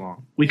was too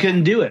long. We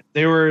couldn't do it.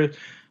 They were,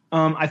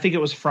 I think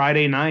it was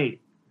Friday night.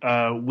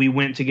 We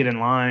went to get in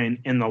line,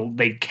 and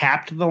they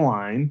capped the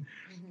line,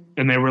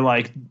 and they were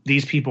like,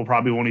 "These people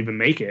probably won't even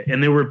make it."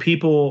 And there were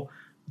people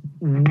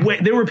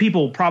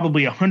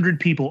probably 100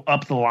 people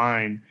up the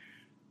line,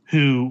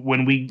 who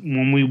when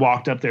we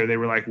walked up there, they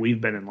were like, "We've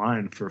been in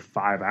line for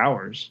 5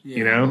 hours,"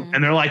 and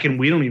they're like, "And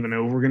we don't even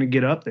know if we're gonna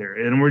get up there,"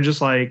 and we're just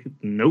like,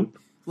 "Nope."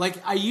 Like,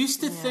 I used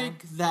to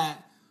think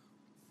that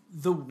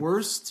the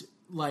worst,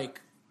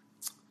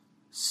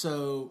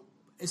 so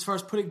as far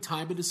as putting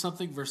time into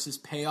something versus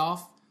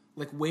payoff,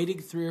 like waiting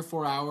 3 or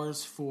 4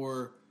 hours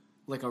for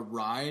like a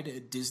ride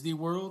at Disney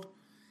World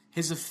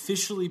has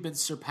officially been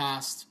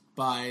surpassed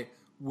by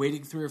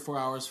waiting 3 or 4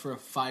 hours for a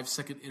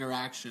 5-second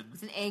interaction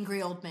It's an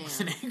angry old man. with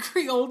an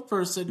angry old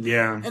person.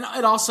 Yeah. And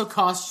it also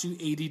costs you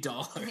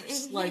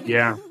 $80. Like,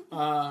 Yeah.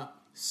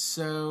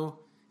 so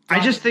I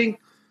just think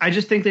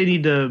they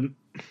need to.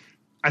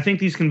 I think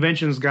these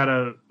conventions got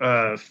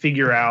to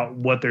figure out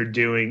what they're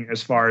doing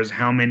as far as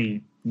how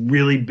many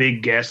really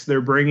big guests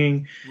they're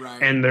bringing,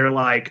 Right. and their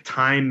like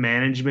time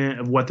management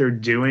of what they're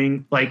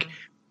doing. Like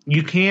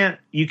you can't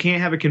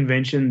have a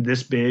convention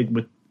this big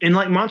with, and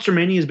like Monster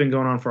Mania has been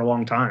going on for a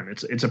long time.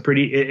 It's a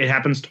pretty, it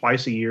happens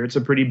twice a year. It's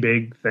a pretty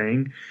big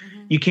thing.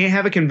 You can't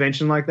have a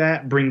convention like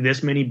that, bring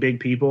this many big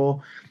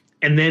people,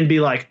 and then be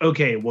like,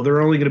 okay, well,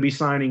 they're only going to be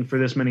signing for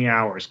this many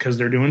hours because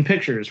they're doing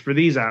pictures for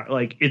these hours.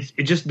 Like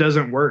it just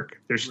doesn't work.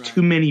 There's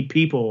too many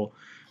people.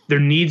 There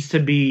needs to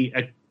be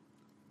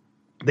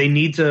they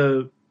need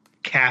to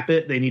cap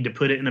it. They need to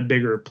put it in a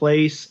bigger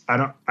place. I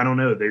don't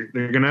know. They're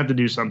going to have to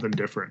do something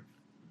different.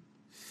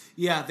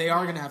 Yeah, they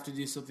are going to have to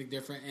do something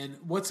different. And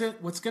what's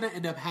going to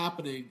end up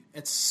happening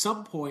at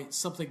some point,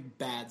 something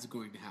bad's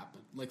going to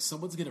happen. Like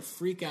someone's going to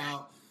freak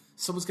out.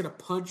 Someone's going to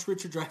punch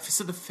Richard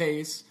Dreyfuss in the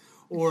face,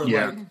 or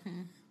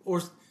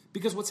or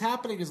because what's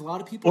happening is a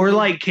lot of people, or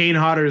like Kane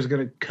Hodder is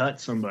going to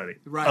cut somebody.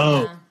 Right.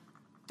 Oh,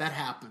 that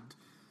happened.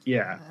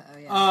 Yeah.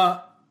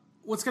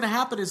 What's going to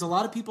happen is a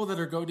lot of people that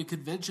are going to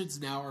conventions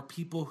now are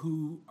people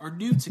who are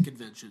new to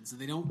conventions and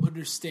they don't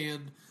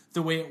understand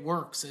the way it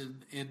works,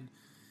 and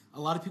a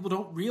lot of people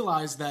don't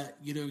realize that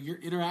your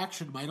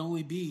interaction might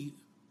only be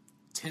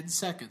 10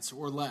 seconds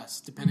or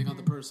less, depending on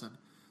the person.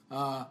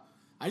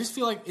 I just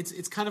feel like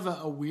it's kind of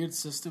a weird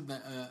system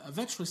that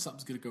eventually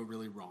something's going to go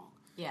really wrong.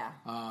 Yeah.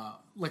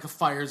 Like a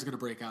fire is going to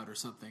break out or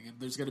something, and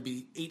there's going to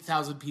be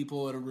 8,000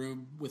 people in a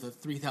room with a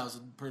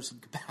 3,000 person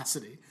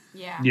capacity.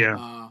 Yeah.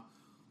 Yeah.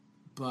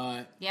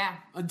 But yeah,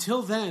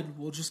 until then,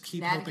 we'll just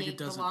keep navigate hoping it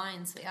doesn't. The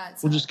lines. Yeah,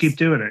 we'll just keep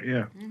doing it.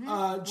 Yeah.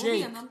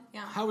 Jake,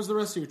 how was the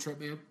rest of your trip,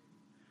 man?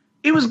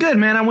 It was good,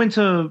 man. I went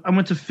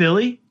to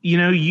Philly.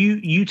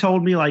 You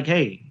told me like,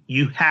 hey,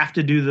 you have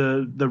to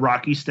do the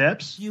Rocky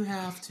Steps. You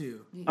have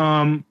to.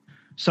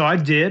 So I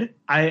did.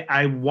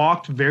 I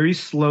walked very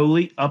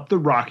slowly up the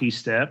Rocky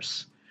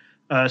Steps,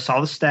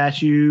 saw the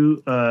statue,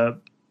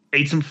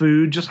 ate some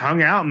food, just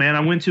hung out, man.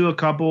 I went to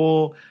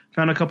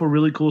found a couple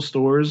really cool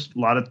stores, a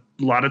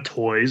lot of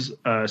toys,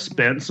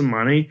 spent some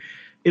money.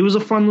 It was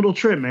a fun little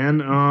trip,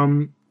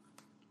 man.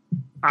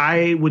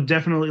 I would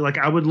definitely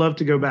I would love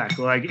to go back.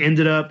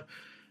 Ended up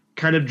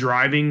kind of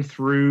driving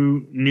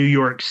through New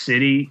York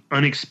City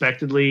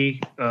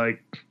unexpectedly,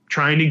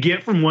 trying to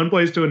get from one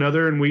place to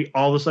another, and we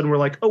all of a sudden were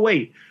like, oh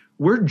wait,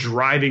 we're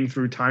driving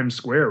through Times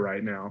Square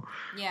right now.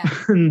 Yeah.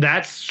 And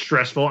that's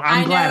stressful.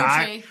 I'm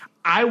glad Jake.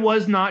 I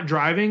was not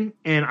driving,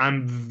 and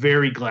I'm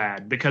very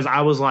glad, because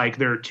I was like,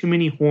 there are too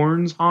many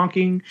horns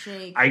honking.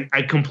 Jake.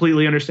 I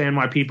completely understand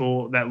why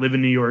people that live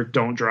in New York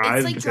don't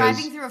drive. It's like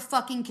driving through a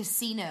fucking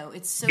casino.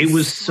 It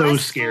was so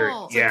scary.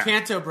 It's yeah. like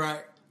Canto,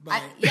 Bright.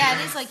 Yeah,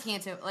 it is like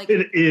Canto.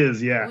 It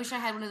is, yeah. I wish I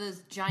had one of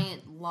those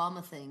giant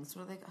llama things.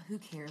 What are they? Who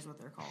cares what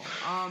they're called?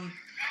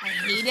 I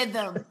hated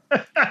them.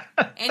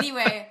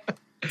 Anyway,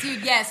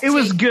 dude, yes, it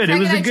was good. Craig it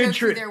was and a I good drove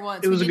through trip. There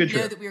once. It was we a good didn't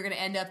know trip. that we were going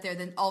to end up there.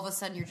 Then all of a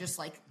sudden, you're just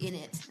like in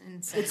it,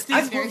 and so It's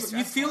very you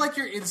stressful. feel like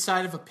you're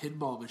inside of a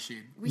pinball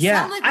machine. We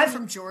sound like we're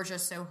from Georgia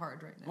so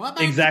hard right now.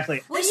 What?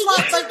 Exactly. When you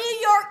get to New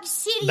York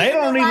City, They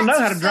don't even know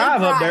how to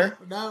drive up there.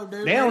 No,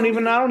 They don't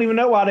even. I don't even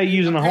know why they're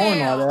using a horn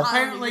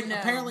like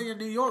that. Apparently, in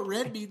New York,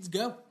 red means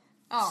go.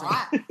 All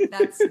right,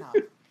 that's not.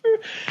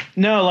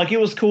 No, it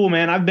was cool,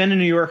 man. I've been to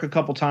New York a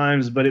couple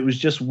times, but it was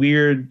just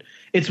weird.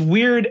 It's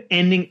weird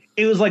ending.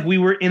 It was like we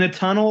were in a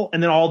tunnel,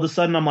 and then all of a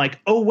sudden I'm like,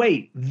 oh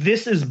wait,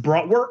 this is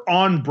we're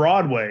on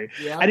Broadway.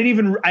 Yeah.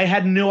 I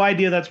had no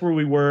idea that's where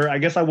we were. I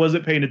guess I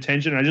wasn't paying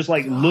attention. I just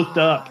looked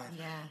up.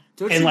 Yeah.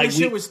 Don't you wish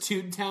it was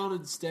Toontown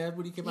instead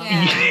when you came out?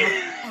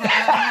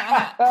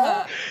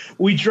 Yeah.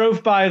 We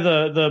drove by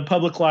the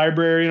public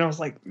library, and I was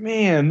like,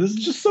 man, this is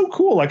just so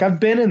cool.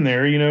 I've been in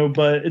there,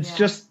 but it's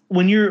just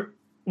when you're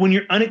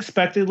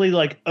unexpectedly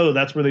like, oh,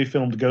 that's where they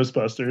filmed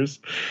Ghostbusters.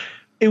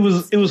 It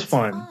was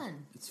fun.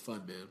 It's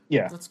fun, man.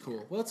 Yeah. That's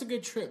cool. Well, that's a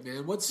good trip,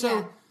 man.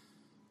 Yeah.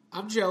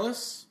 I'm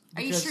jealous.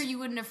 Are you sure you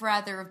wouldn't have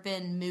rather have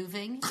been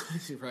moving?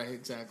 Right,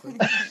 exactly.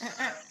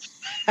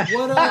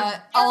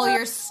 What all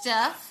your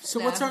stuff? So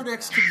what's our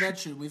next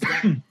convention?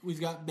 We've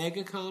got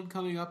MegaCon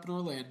coming up in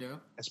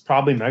Orlando. It's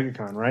probably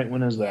MegaCon, right?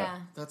 When is that? Yeah.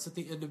 That's at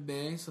the end of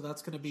May, so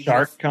that's going to be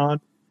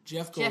SharkCon.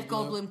 Jeff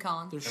Goldblum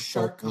Con. There's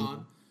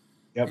SharkCon.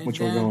 Yep, and which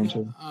then, we're going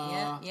to.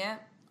 Yeah.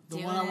 The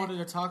one I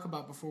wanted to talk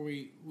about before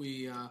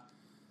we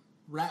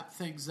wrap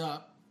things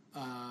up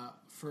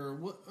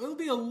it'll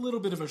be a little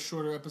bit of a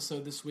shorter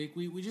episode this week.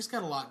 We just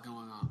got a lot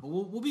going on, but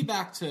we'll be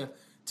back to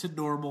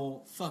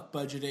normal fuck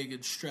budgeting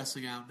and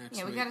stressing out next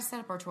week. Yeah, we got to set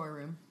up our toy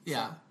room.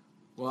 Yeah.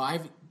 So.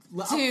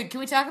 Well, Dude, can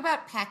we talk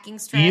about packing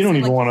stress? You don't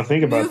even want to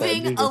think about that.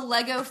 Moving a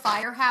Lego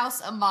firehouse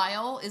a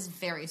mile is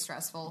very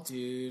stressful.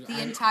 Dude,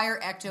 the entire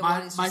Ecto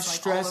one is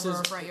just all over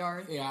our front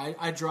yard. Yeah,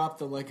 I dropped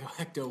the Lego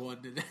Ecto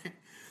one today.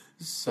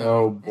 So,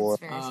 oh boy,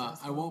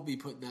 I won't be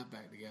putting that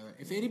back together.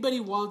 If anybody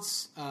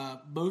wants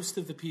most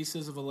of the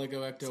pieces of a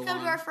Lego Ecto just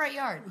come to our front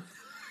yard.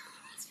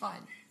 It's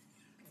fine.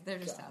 They're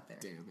just out there.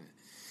 Damn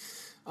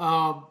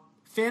it.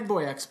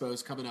 Fanboy Expo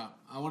is coming up.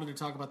 I wanted to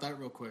talk about that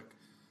real quick.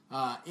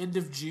 End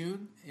of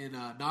June in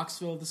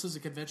Knoxville. This is a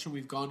convention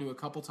we've gone to a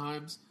couple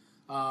times.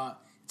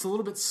 It's a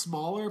little bit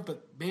smaller,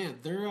 but man,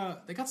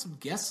 they got some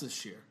guests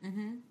this year.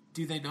 Mm-hmm.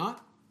 Do they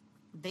not?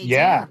 They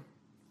do.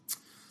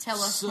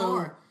 Tell us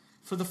more.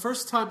 for the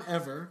first time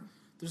ever,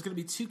 there's going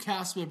to be 2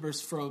 cast members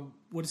from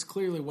what is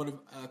clearly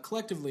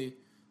collectively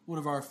one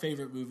of our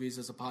favorite movies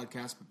as a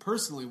podcast, but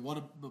personally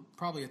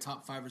probably a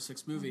top 5 or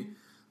 6 movie.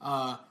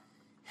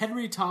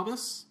 Henry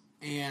Thomas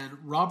and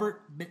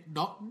Robert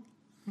McNaughton,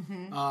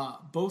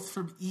 both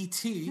from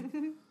E.T.,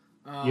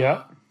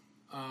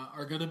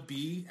 are going to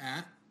be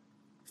at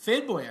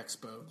Fanboy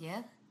Expo.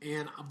 Yeah.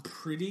 And I'm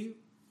pretty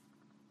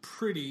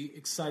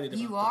excited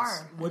about You this.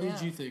 are. What did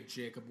you think,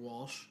 Jacob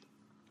Walsh?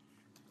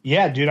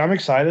 Yeah, dude, I'm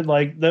excited.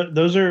 Like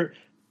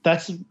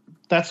that's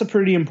a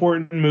pretty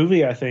important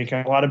movie, I think.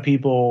 And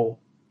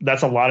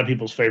that's a lot of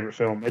people's favorite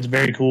film. It's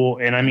very cool.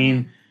 And I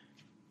mean,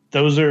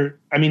 that's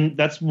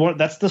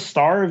the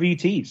star of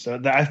ET.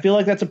 So I feel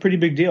like that's a pretty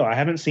big deal. I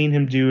haven't seen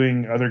him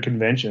doing other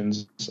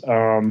conventions.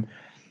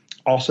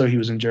 Also, he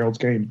was in Gerald's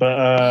Game,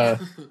 but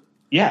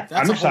yeah,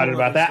 I'm excited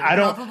about that. I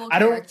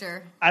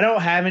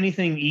don't have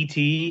anything ET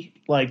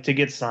like to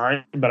get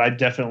signed, but I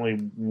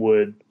definitely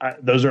would.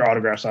 Those are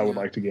autographs I would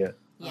like to get.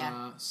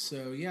 Yeah.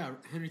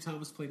 Henry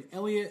Thomas played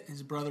Elliot.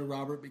 His brother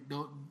Robert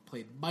McNaughton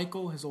played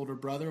Michael, his older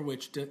brother,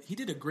 he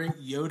did a great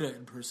Yoda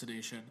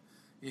impersonation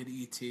in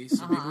E.T.,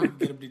 so maybe we can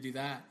get him to do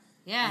that.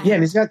 Yeah. Yeah,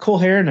 and he's got cool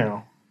hair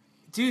now.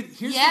 Dude,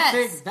 here's the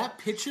thing. That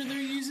picture they're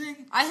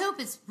using... I hope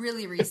it's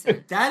really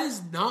recent. That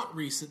is not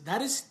recent.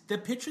 The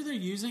picture they're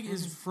using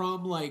is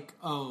from, like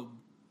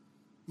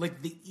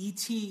the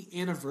E.T.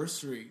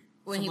 anniversary.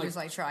 When he was,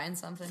 trying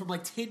something. From,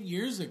 10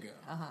 years ago.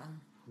 Uh-huh.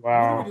 Wow.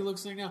 I wonder what he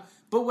looks like now.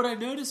 But what I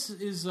noticed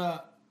is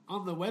on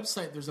the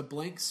website there's a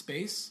blank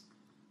space.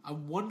 I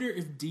wonder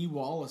if Dee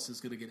Wallace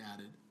is going to get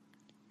added.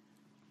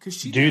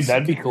 Dude,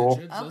 that'd be cool.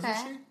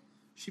 Okay.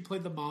 She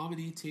played the mom in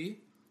E.T.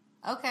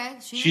 Okay.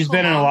 She's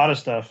been in a lot of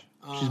stuff.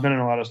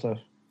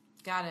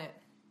 Got it.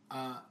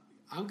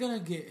 I'm going to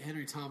get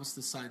Henry Thomas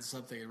to sign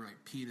something and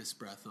write penis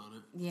breath on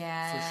it.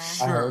 Yeah. For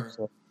sure. I hope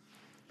so.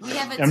 We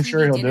have a I'm TV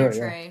sure he'll dinner do it,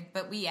 tray,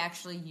 but we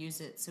actually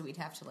use it, so we'd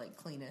have to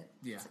clean it.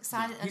 Yeah,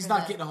 He's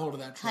not getting a hold of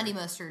that tray. Honey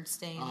mustard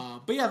stain.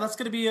 But yeah, that's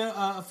going to be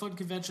a fun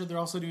convention. They're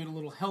also doing a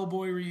little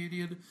Hellboy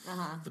reunion.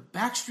 The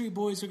Backstreet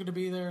Boys are going to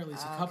be there, at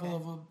least a couple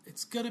of them.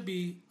 It's going to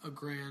be a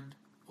grand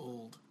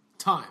old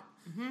time.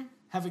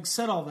 Having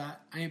said all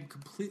that, I am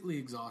completely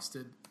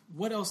exhausted.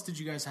 What else did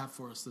you guys have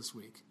for us this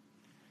week?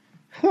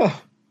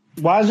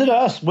 Why is it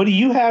us? What do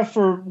you have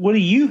for us? What do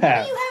you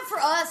have for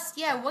us?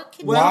 Yeah, what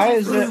can Why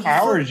is it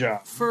our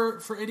job? For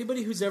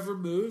anybody who's ever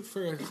moved,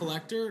 for a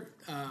collector,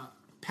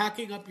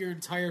 packing up your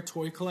entire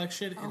toy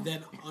collection and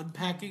then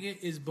unpacking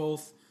it is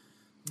both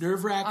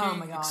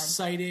nerve-wracking,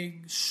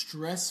 exciting,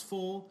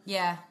 stressful.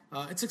 Yeah.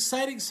 It's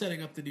exciting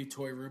setting up the new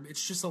toy room.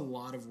 It's just a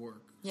lot of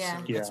work. Yeah.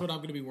 So that's what I'm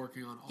going to be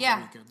working on all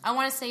weekend. I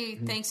want to say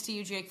thanks to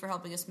you, Jake, for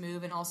helping us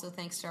move, and also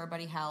thanks to our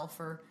buddy Hal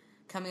for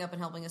coming up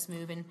and helping us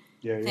move, and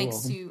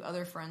thanks to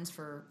other friends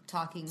for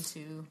talking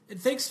to.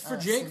 And thanks for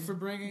Jake for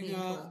bringing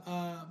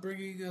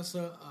us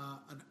an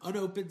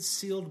unopened,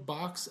 sealed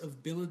box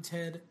of Bill and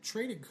Ted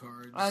trading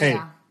cards. Oh, hey,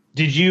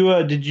 did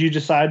you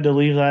decide to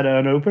leave that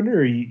unopened,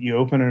 or you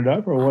open it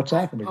up, or what's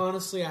happening?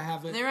 Honestly, I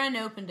haven't. They're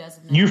unopened as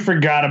of now. You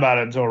forgot about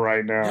it until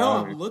right now. No,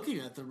 I'm looking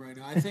at them right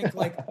now. I think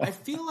I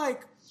feel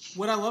like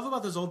what I love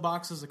about those old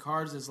boxes of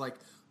cards is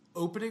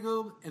opening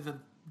them and then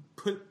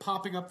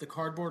popping up the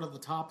cardboard on the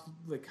top,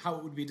 like how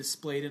it would be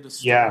displayed in a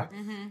store,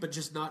 but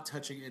just not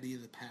touching any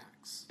of the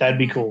packs. That'd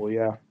be cool,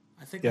 yeah.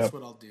 I think that's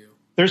what I'll do.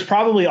 There's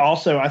probably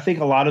also, I think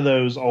a lot of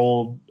those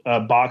old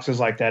boxes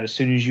like that, as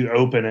soon as you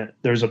open it,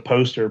 there's a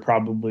poster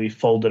probably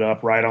folded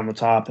up right on the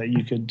top that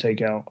you could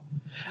take out.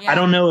 Yeah. I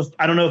don't know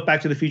if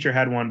Back to the Future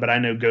had one, but I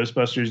know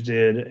Ghostbusters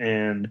did,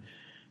 and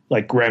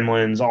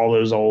Gremlins, all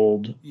those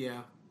old.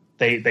 Yeah.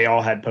 They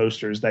all had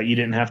posters that you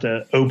didn't have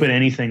to open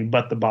anything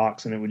but the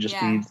box, and it would just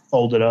be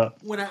folded up.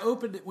 When I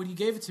opened it, when you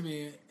gave it to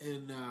me,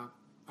 and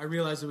I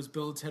realized it was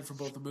Bill and Ted from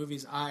both the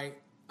movies, I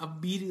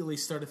immediately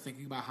started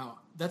thinking about how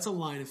that's a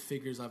line of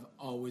figures I've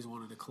always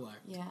wanted to collect.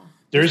 Yeah,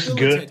 there's Bill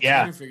good. And Ted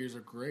yeah, figures are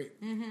great.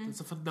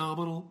 It's a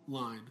phenomenal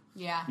line.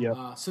 Yeah.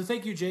 Yeah. So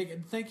thank you, Jake,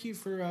 and thank you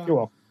for you're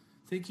welcome.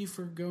 Thank you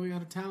for going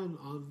out of town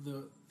on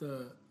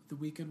the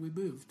weekend we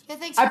moved. Yeah,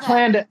 thanks for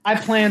that. I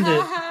planned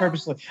it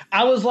purposely.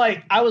 I was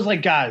like,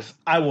 guys,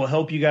 I will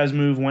help you guys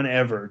move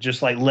whenever.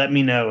 Just let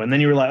me know. And then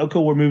you were like, oh,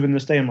 cool, we're moving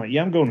this day. I'm like,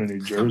 yeah, I'm going to New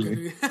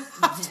Jersey.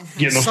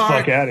 Getting the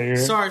fuck out of here.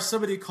 Sorry,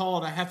 somebody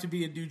called. I have to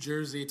be in New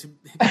Jersey to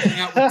hang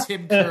out with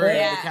Tim Curry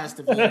and the cast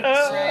of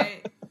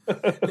Vegas.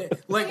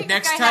 Right.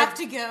 Next time, I have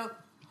to go.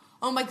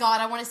 Oh my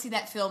god, I want to see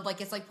that film.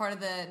 It's part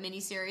of the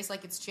miniseries.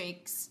 It's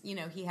Jake's.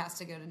 He has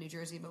to go to New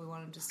Jersey, but we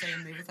want him to stay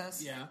and move with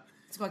us. Yeah.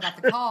 So I got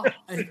the call.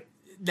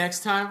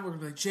 Next time, we're going to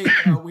be like,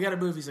 Jake, we got to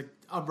move. He's like,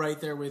 I'm right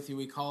there with you.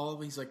 We call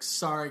him. He's like,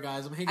 sorry,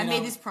 guys. I'm hanging out. I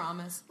made this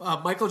promise.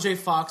 Michael J.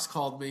 Fox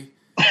called me.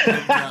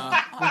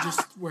 And,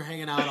 we're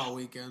hanging out all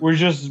weekend. We're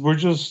just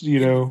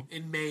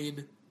in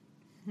Maine.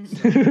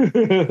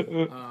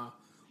 So,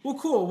 well,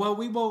 cool. Well,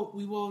 we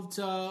won't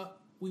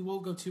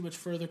go too much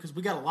further because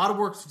we got a lot of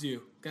work to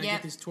do. Got to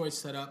get these toys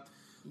set up.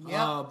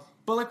 Yep.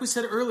 But like we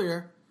said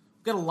earlier,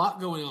 we've got a lot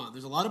going on.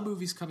 There's a lot of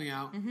movies coming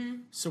out.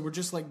 So we're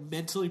just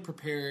mentally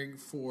preparing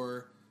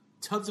for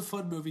tons of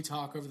fun movie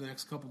talk over the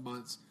next couple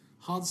months.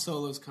 Han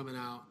Solo's coming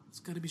out. It's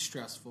going to be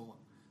stressful.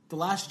 The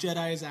Last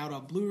Jedi is out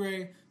on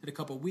Blu-ray in a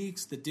couple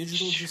weeks. The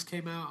digital just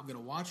came out. I'm going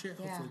to watch it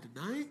hopefully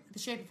tonight. The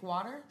Shape of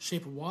Water?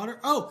 Shape of Water.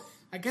 Oh,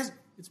 I guess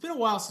it's been a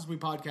while since we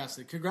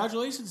podcasted.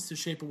 Congratulations to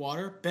Shape of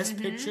Water. Best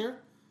Picture.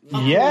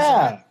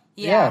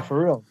 Yeah, for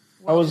real.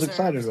 Well I was deserved.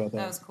 excited about that.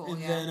 That was cool,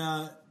 And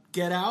then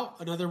Get Out,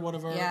 another one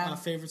of our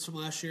favorites from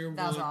last year.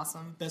 That was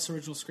awesome. Best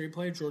Original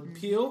Screenplay, Jordan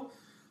Peele.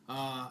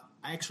 I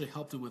actually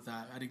helped him with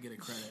that. I didn't get a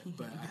credit,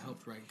 but I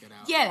helped write Get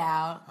Out. Get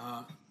Out.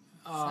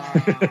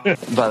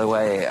 By the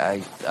way,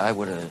 I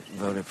would have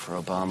voted for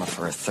Obama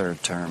for a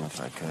third term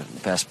if I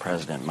could. Best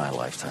president in my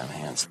lifetime,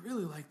 hands. I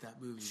really like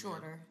that movie.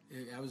 Shorter.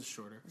 I was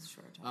shorter. It was a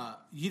shorter time.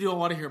 You don't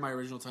want to hear my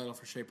original title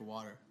for Shape of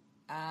Water.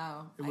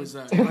 Oh. It was.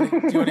 Do you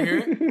want to hear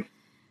it?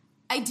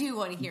 I do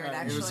want to hear it,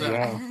 actually. It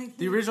was,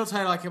 the original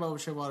title I came up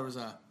with Shape of Water was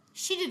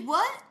She did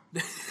what?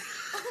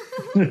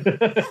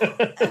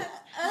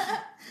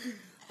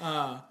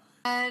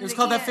 it was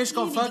called That Fish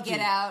Called Funky. Get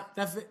Out.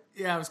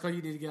 It was called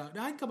You Need to Get Out.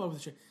 No, I can come up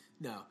with a shit.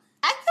 No.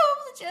 I can come up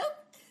with a joke.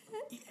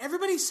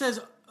 Everybody says,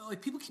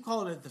 like, people keep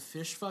calling it the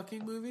fish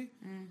fucking movie.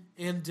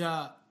 And,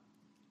 I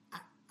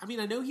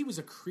mean, I know he was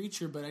a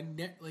creature, but I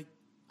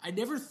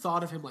never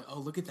thought of him like, oh,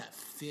 look at that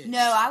fish. No,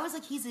 I was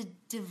like, he's a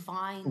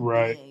divine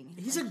being.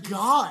 He's a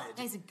god.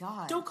 He's a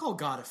god. Don't call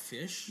God a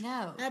fish.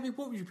 No. Abby,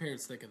 what would your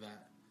parents think of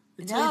that?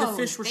 They tell you the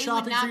fish were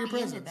shopping for your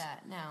presents. Into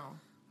that. No.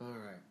 All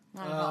right.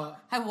 Not at all.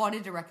 I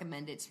wanted to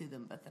recommend it to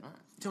them, but then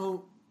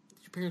your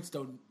parents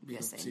don't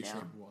yes, see Shape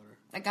of Water.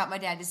 I got my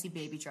dad to see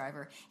Baby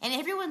Driver, and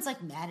everyone's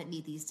like mad at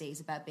me these days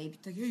about Baby.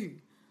 Like, hey,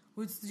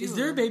 what's the deal? Is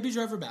there a Baby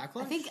Driver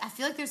backlash? I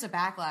feel like there's a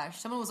backlash.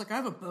 Someone was like, I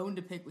have a bone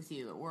to pick with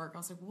you at work. I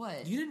was like,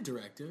 what? You didn't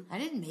direct it. I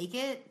didn't make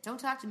it. Don't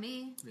talk to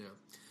me.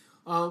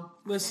 Yeah.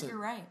 Listen. You're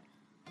right.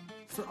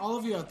 For all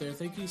of you out there,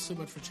 thank you so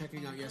much for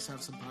checking out Yes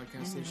Have Some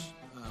Podcast this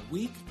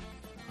week.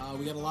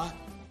 We got a lot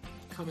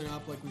coming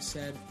up, like we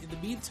said. In the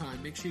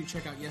meantime, make sure you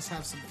check out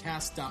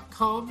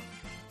yeshavesomecast.com.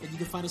 And you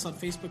can find us on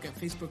Facebook at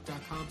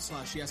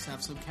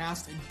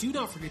facebook.com/yeshavesomecast. And do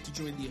not forget to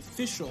join the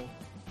official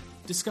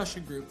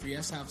discussion group for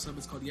Yes Have Some.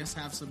 It's called Yes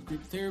Have Some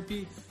Group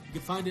Therapy. You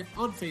can find it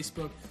on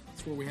Facebook.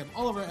 It's where we have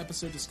all of our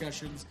episode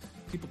discussions.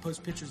 People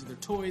post pictures of their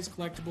toys,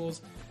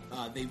 collectibles.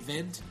 They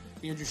vent.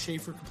 Andrew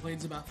Schaefer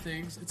complains about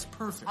things. It's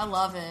perfect. I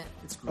love it.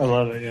 It's great. I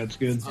love it. Yeah, it's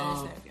good.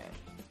 So good.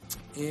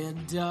 And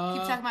keep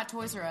talking about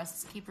Toys R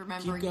Us. Keep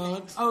remembering keep going.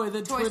 things. Oh, and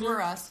then Toys Twitter.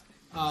 Were Us.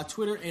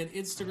 Twitter and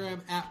Instagram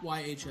at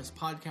YHS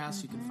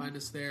Podcast. You can find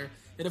us there.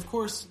 And of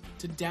course,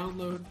 to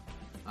download,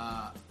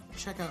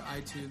 check out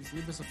iTunes.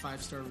 Leave us a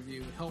 5-star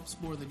review. It helps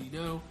more than you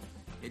know.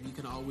 And you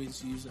can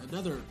always use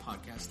another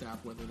podcast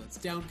app, whether that's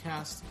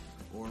Downcast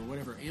or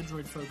whatever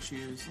Android folks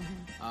use.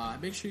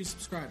 Make sure you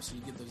subscribe so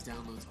you get those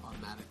downloads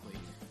automatically.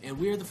 And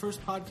we are the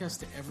first podcast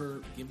to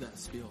ever give that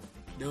spiel.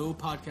 No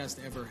podcast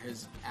ever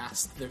has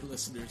asked their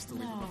listeners to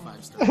leave them a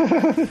 5-star.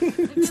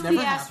 It's never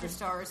ask for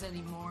stars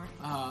anymore.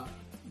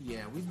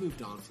 Yeah, we've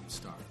moved on from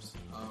stars.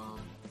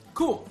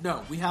 Cool.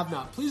 No, we have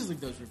not. Please leave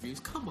those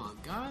reviews. Come on,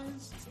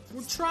 guys.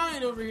 We're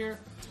trying over here.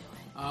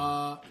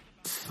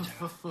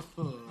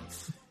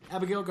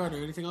 Abigail Gardner,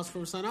 anything else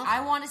before we sign off?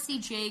 I want to see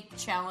Jake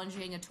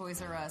challenging a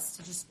Toys R Us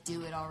to just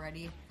do it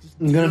already.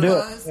 I'm going to do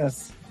it.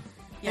 Yes.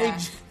 Yeah.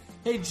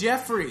 Hey,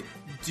 Jeffrey,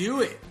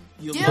 do it.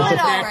 You do little it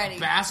neck already.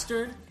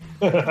 bastard.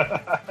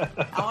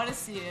 I want to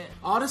see it.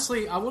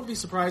 Honestly, I wouldn't be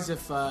surprised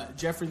if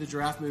Jeffrey the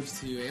Giraffe moves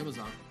to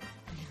Amazon.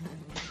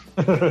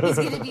 He's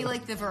going to be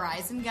like the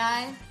Verizon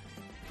guy.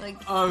 Like,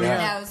 He's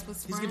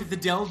going to be the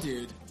Dell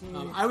dude.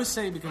 I was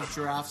saying because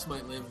giraffes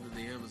might live in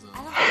the Amazon.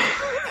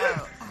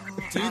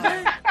 Do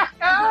they?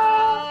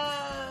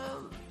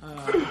 Oh,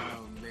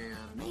 man.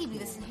 Maybe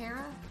the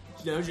Sahara?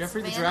 No,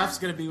 Jeffrey the Giraffe's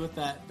going to be with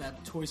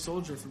that toy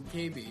soldier from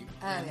KB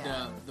and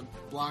the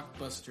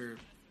Blockbuster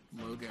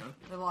logo.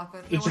 The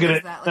Blockbuster.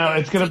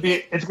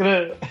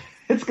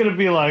 It's gonna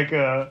be like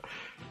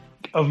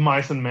of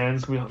mice and men.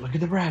 So look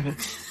at the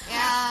rabbits.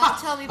 Yeah,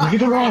 tell me about look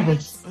at the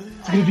rabbits.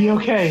 It's gonna be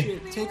okay.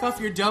 Shit. Take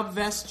off your dumb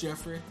vest,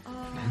 Jeffrey.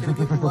 Gonna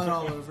get blood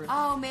all over it.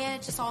 Oh man,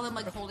 it's just all them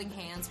like holding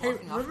hands. Hey,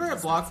 walking off remember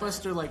at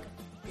Blockbuster, like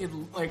you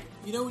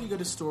know when you go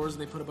to stores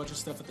and they put a bunch of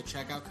stuff at the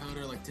checkout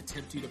counter, like to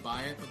tempt you to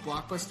buy it. At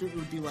Blockbuster, it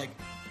would be like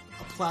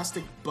a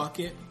plastic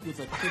bucket with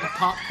a thing of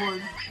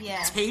popcorn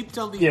taped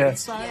on the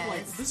inside. Yes.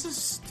 Like, this is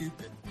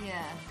stupid.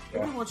 Yeah.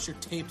 Nobody wants your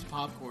taped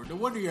popcorn. No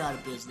wonder you're out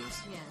of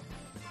business. Yeah.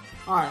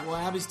 All right, well,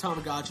 Abby's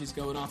Tamagotchi's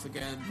going off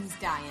again. He's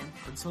dying.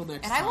 Until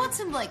next time. And I want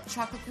some, like,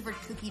 chocolate-covered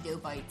cookie dough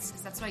bites,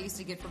 because that's what I used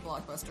to get for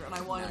Blockbuster, and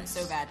I want them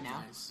so bad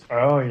now. Nice.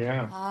 Oh,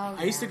 yeah.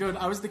 I used to go,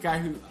 I was the guy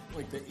who,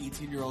 like, the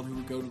 18-year-old who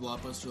would go to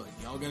Blockbuster, like,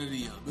 y'all got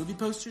any movie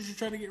posters you're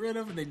trying to get rid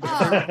of? And they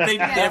never,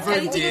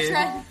 did.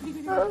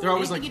 They're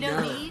always like,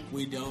 no,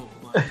 we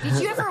don't. Like,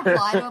 did you ever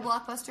apply to a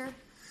Blockbuster?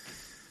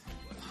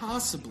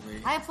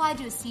 Possibly. I applied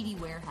to a CD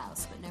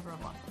warehouse, but never a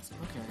Blockbuster.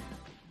 Okay.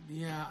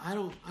 Yeah, I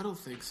don't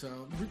think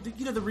so.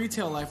 You know, the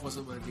retail life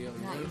wasn't my deal.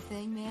 Not your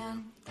thing,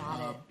 man.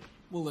 Got it.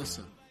 Well,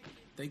 listen.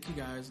 Thank you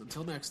guys.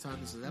 Until next time,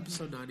 this is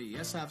episode 90.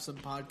 Yes, Have Some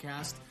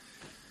Podcast.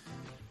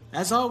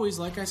 As always,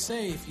 like I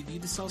say, if you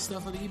need to sell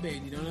stuff on eBay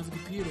and you don't have a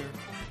computer,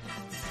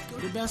 go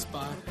to Best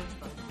Buy.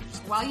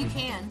 While you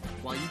can.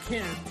 While you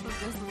can. So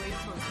just wait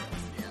for this.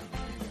 Yeah.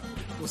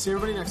 We'll see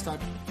everybody next time.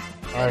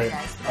 All right.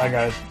 Guys. Bye,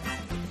 guys.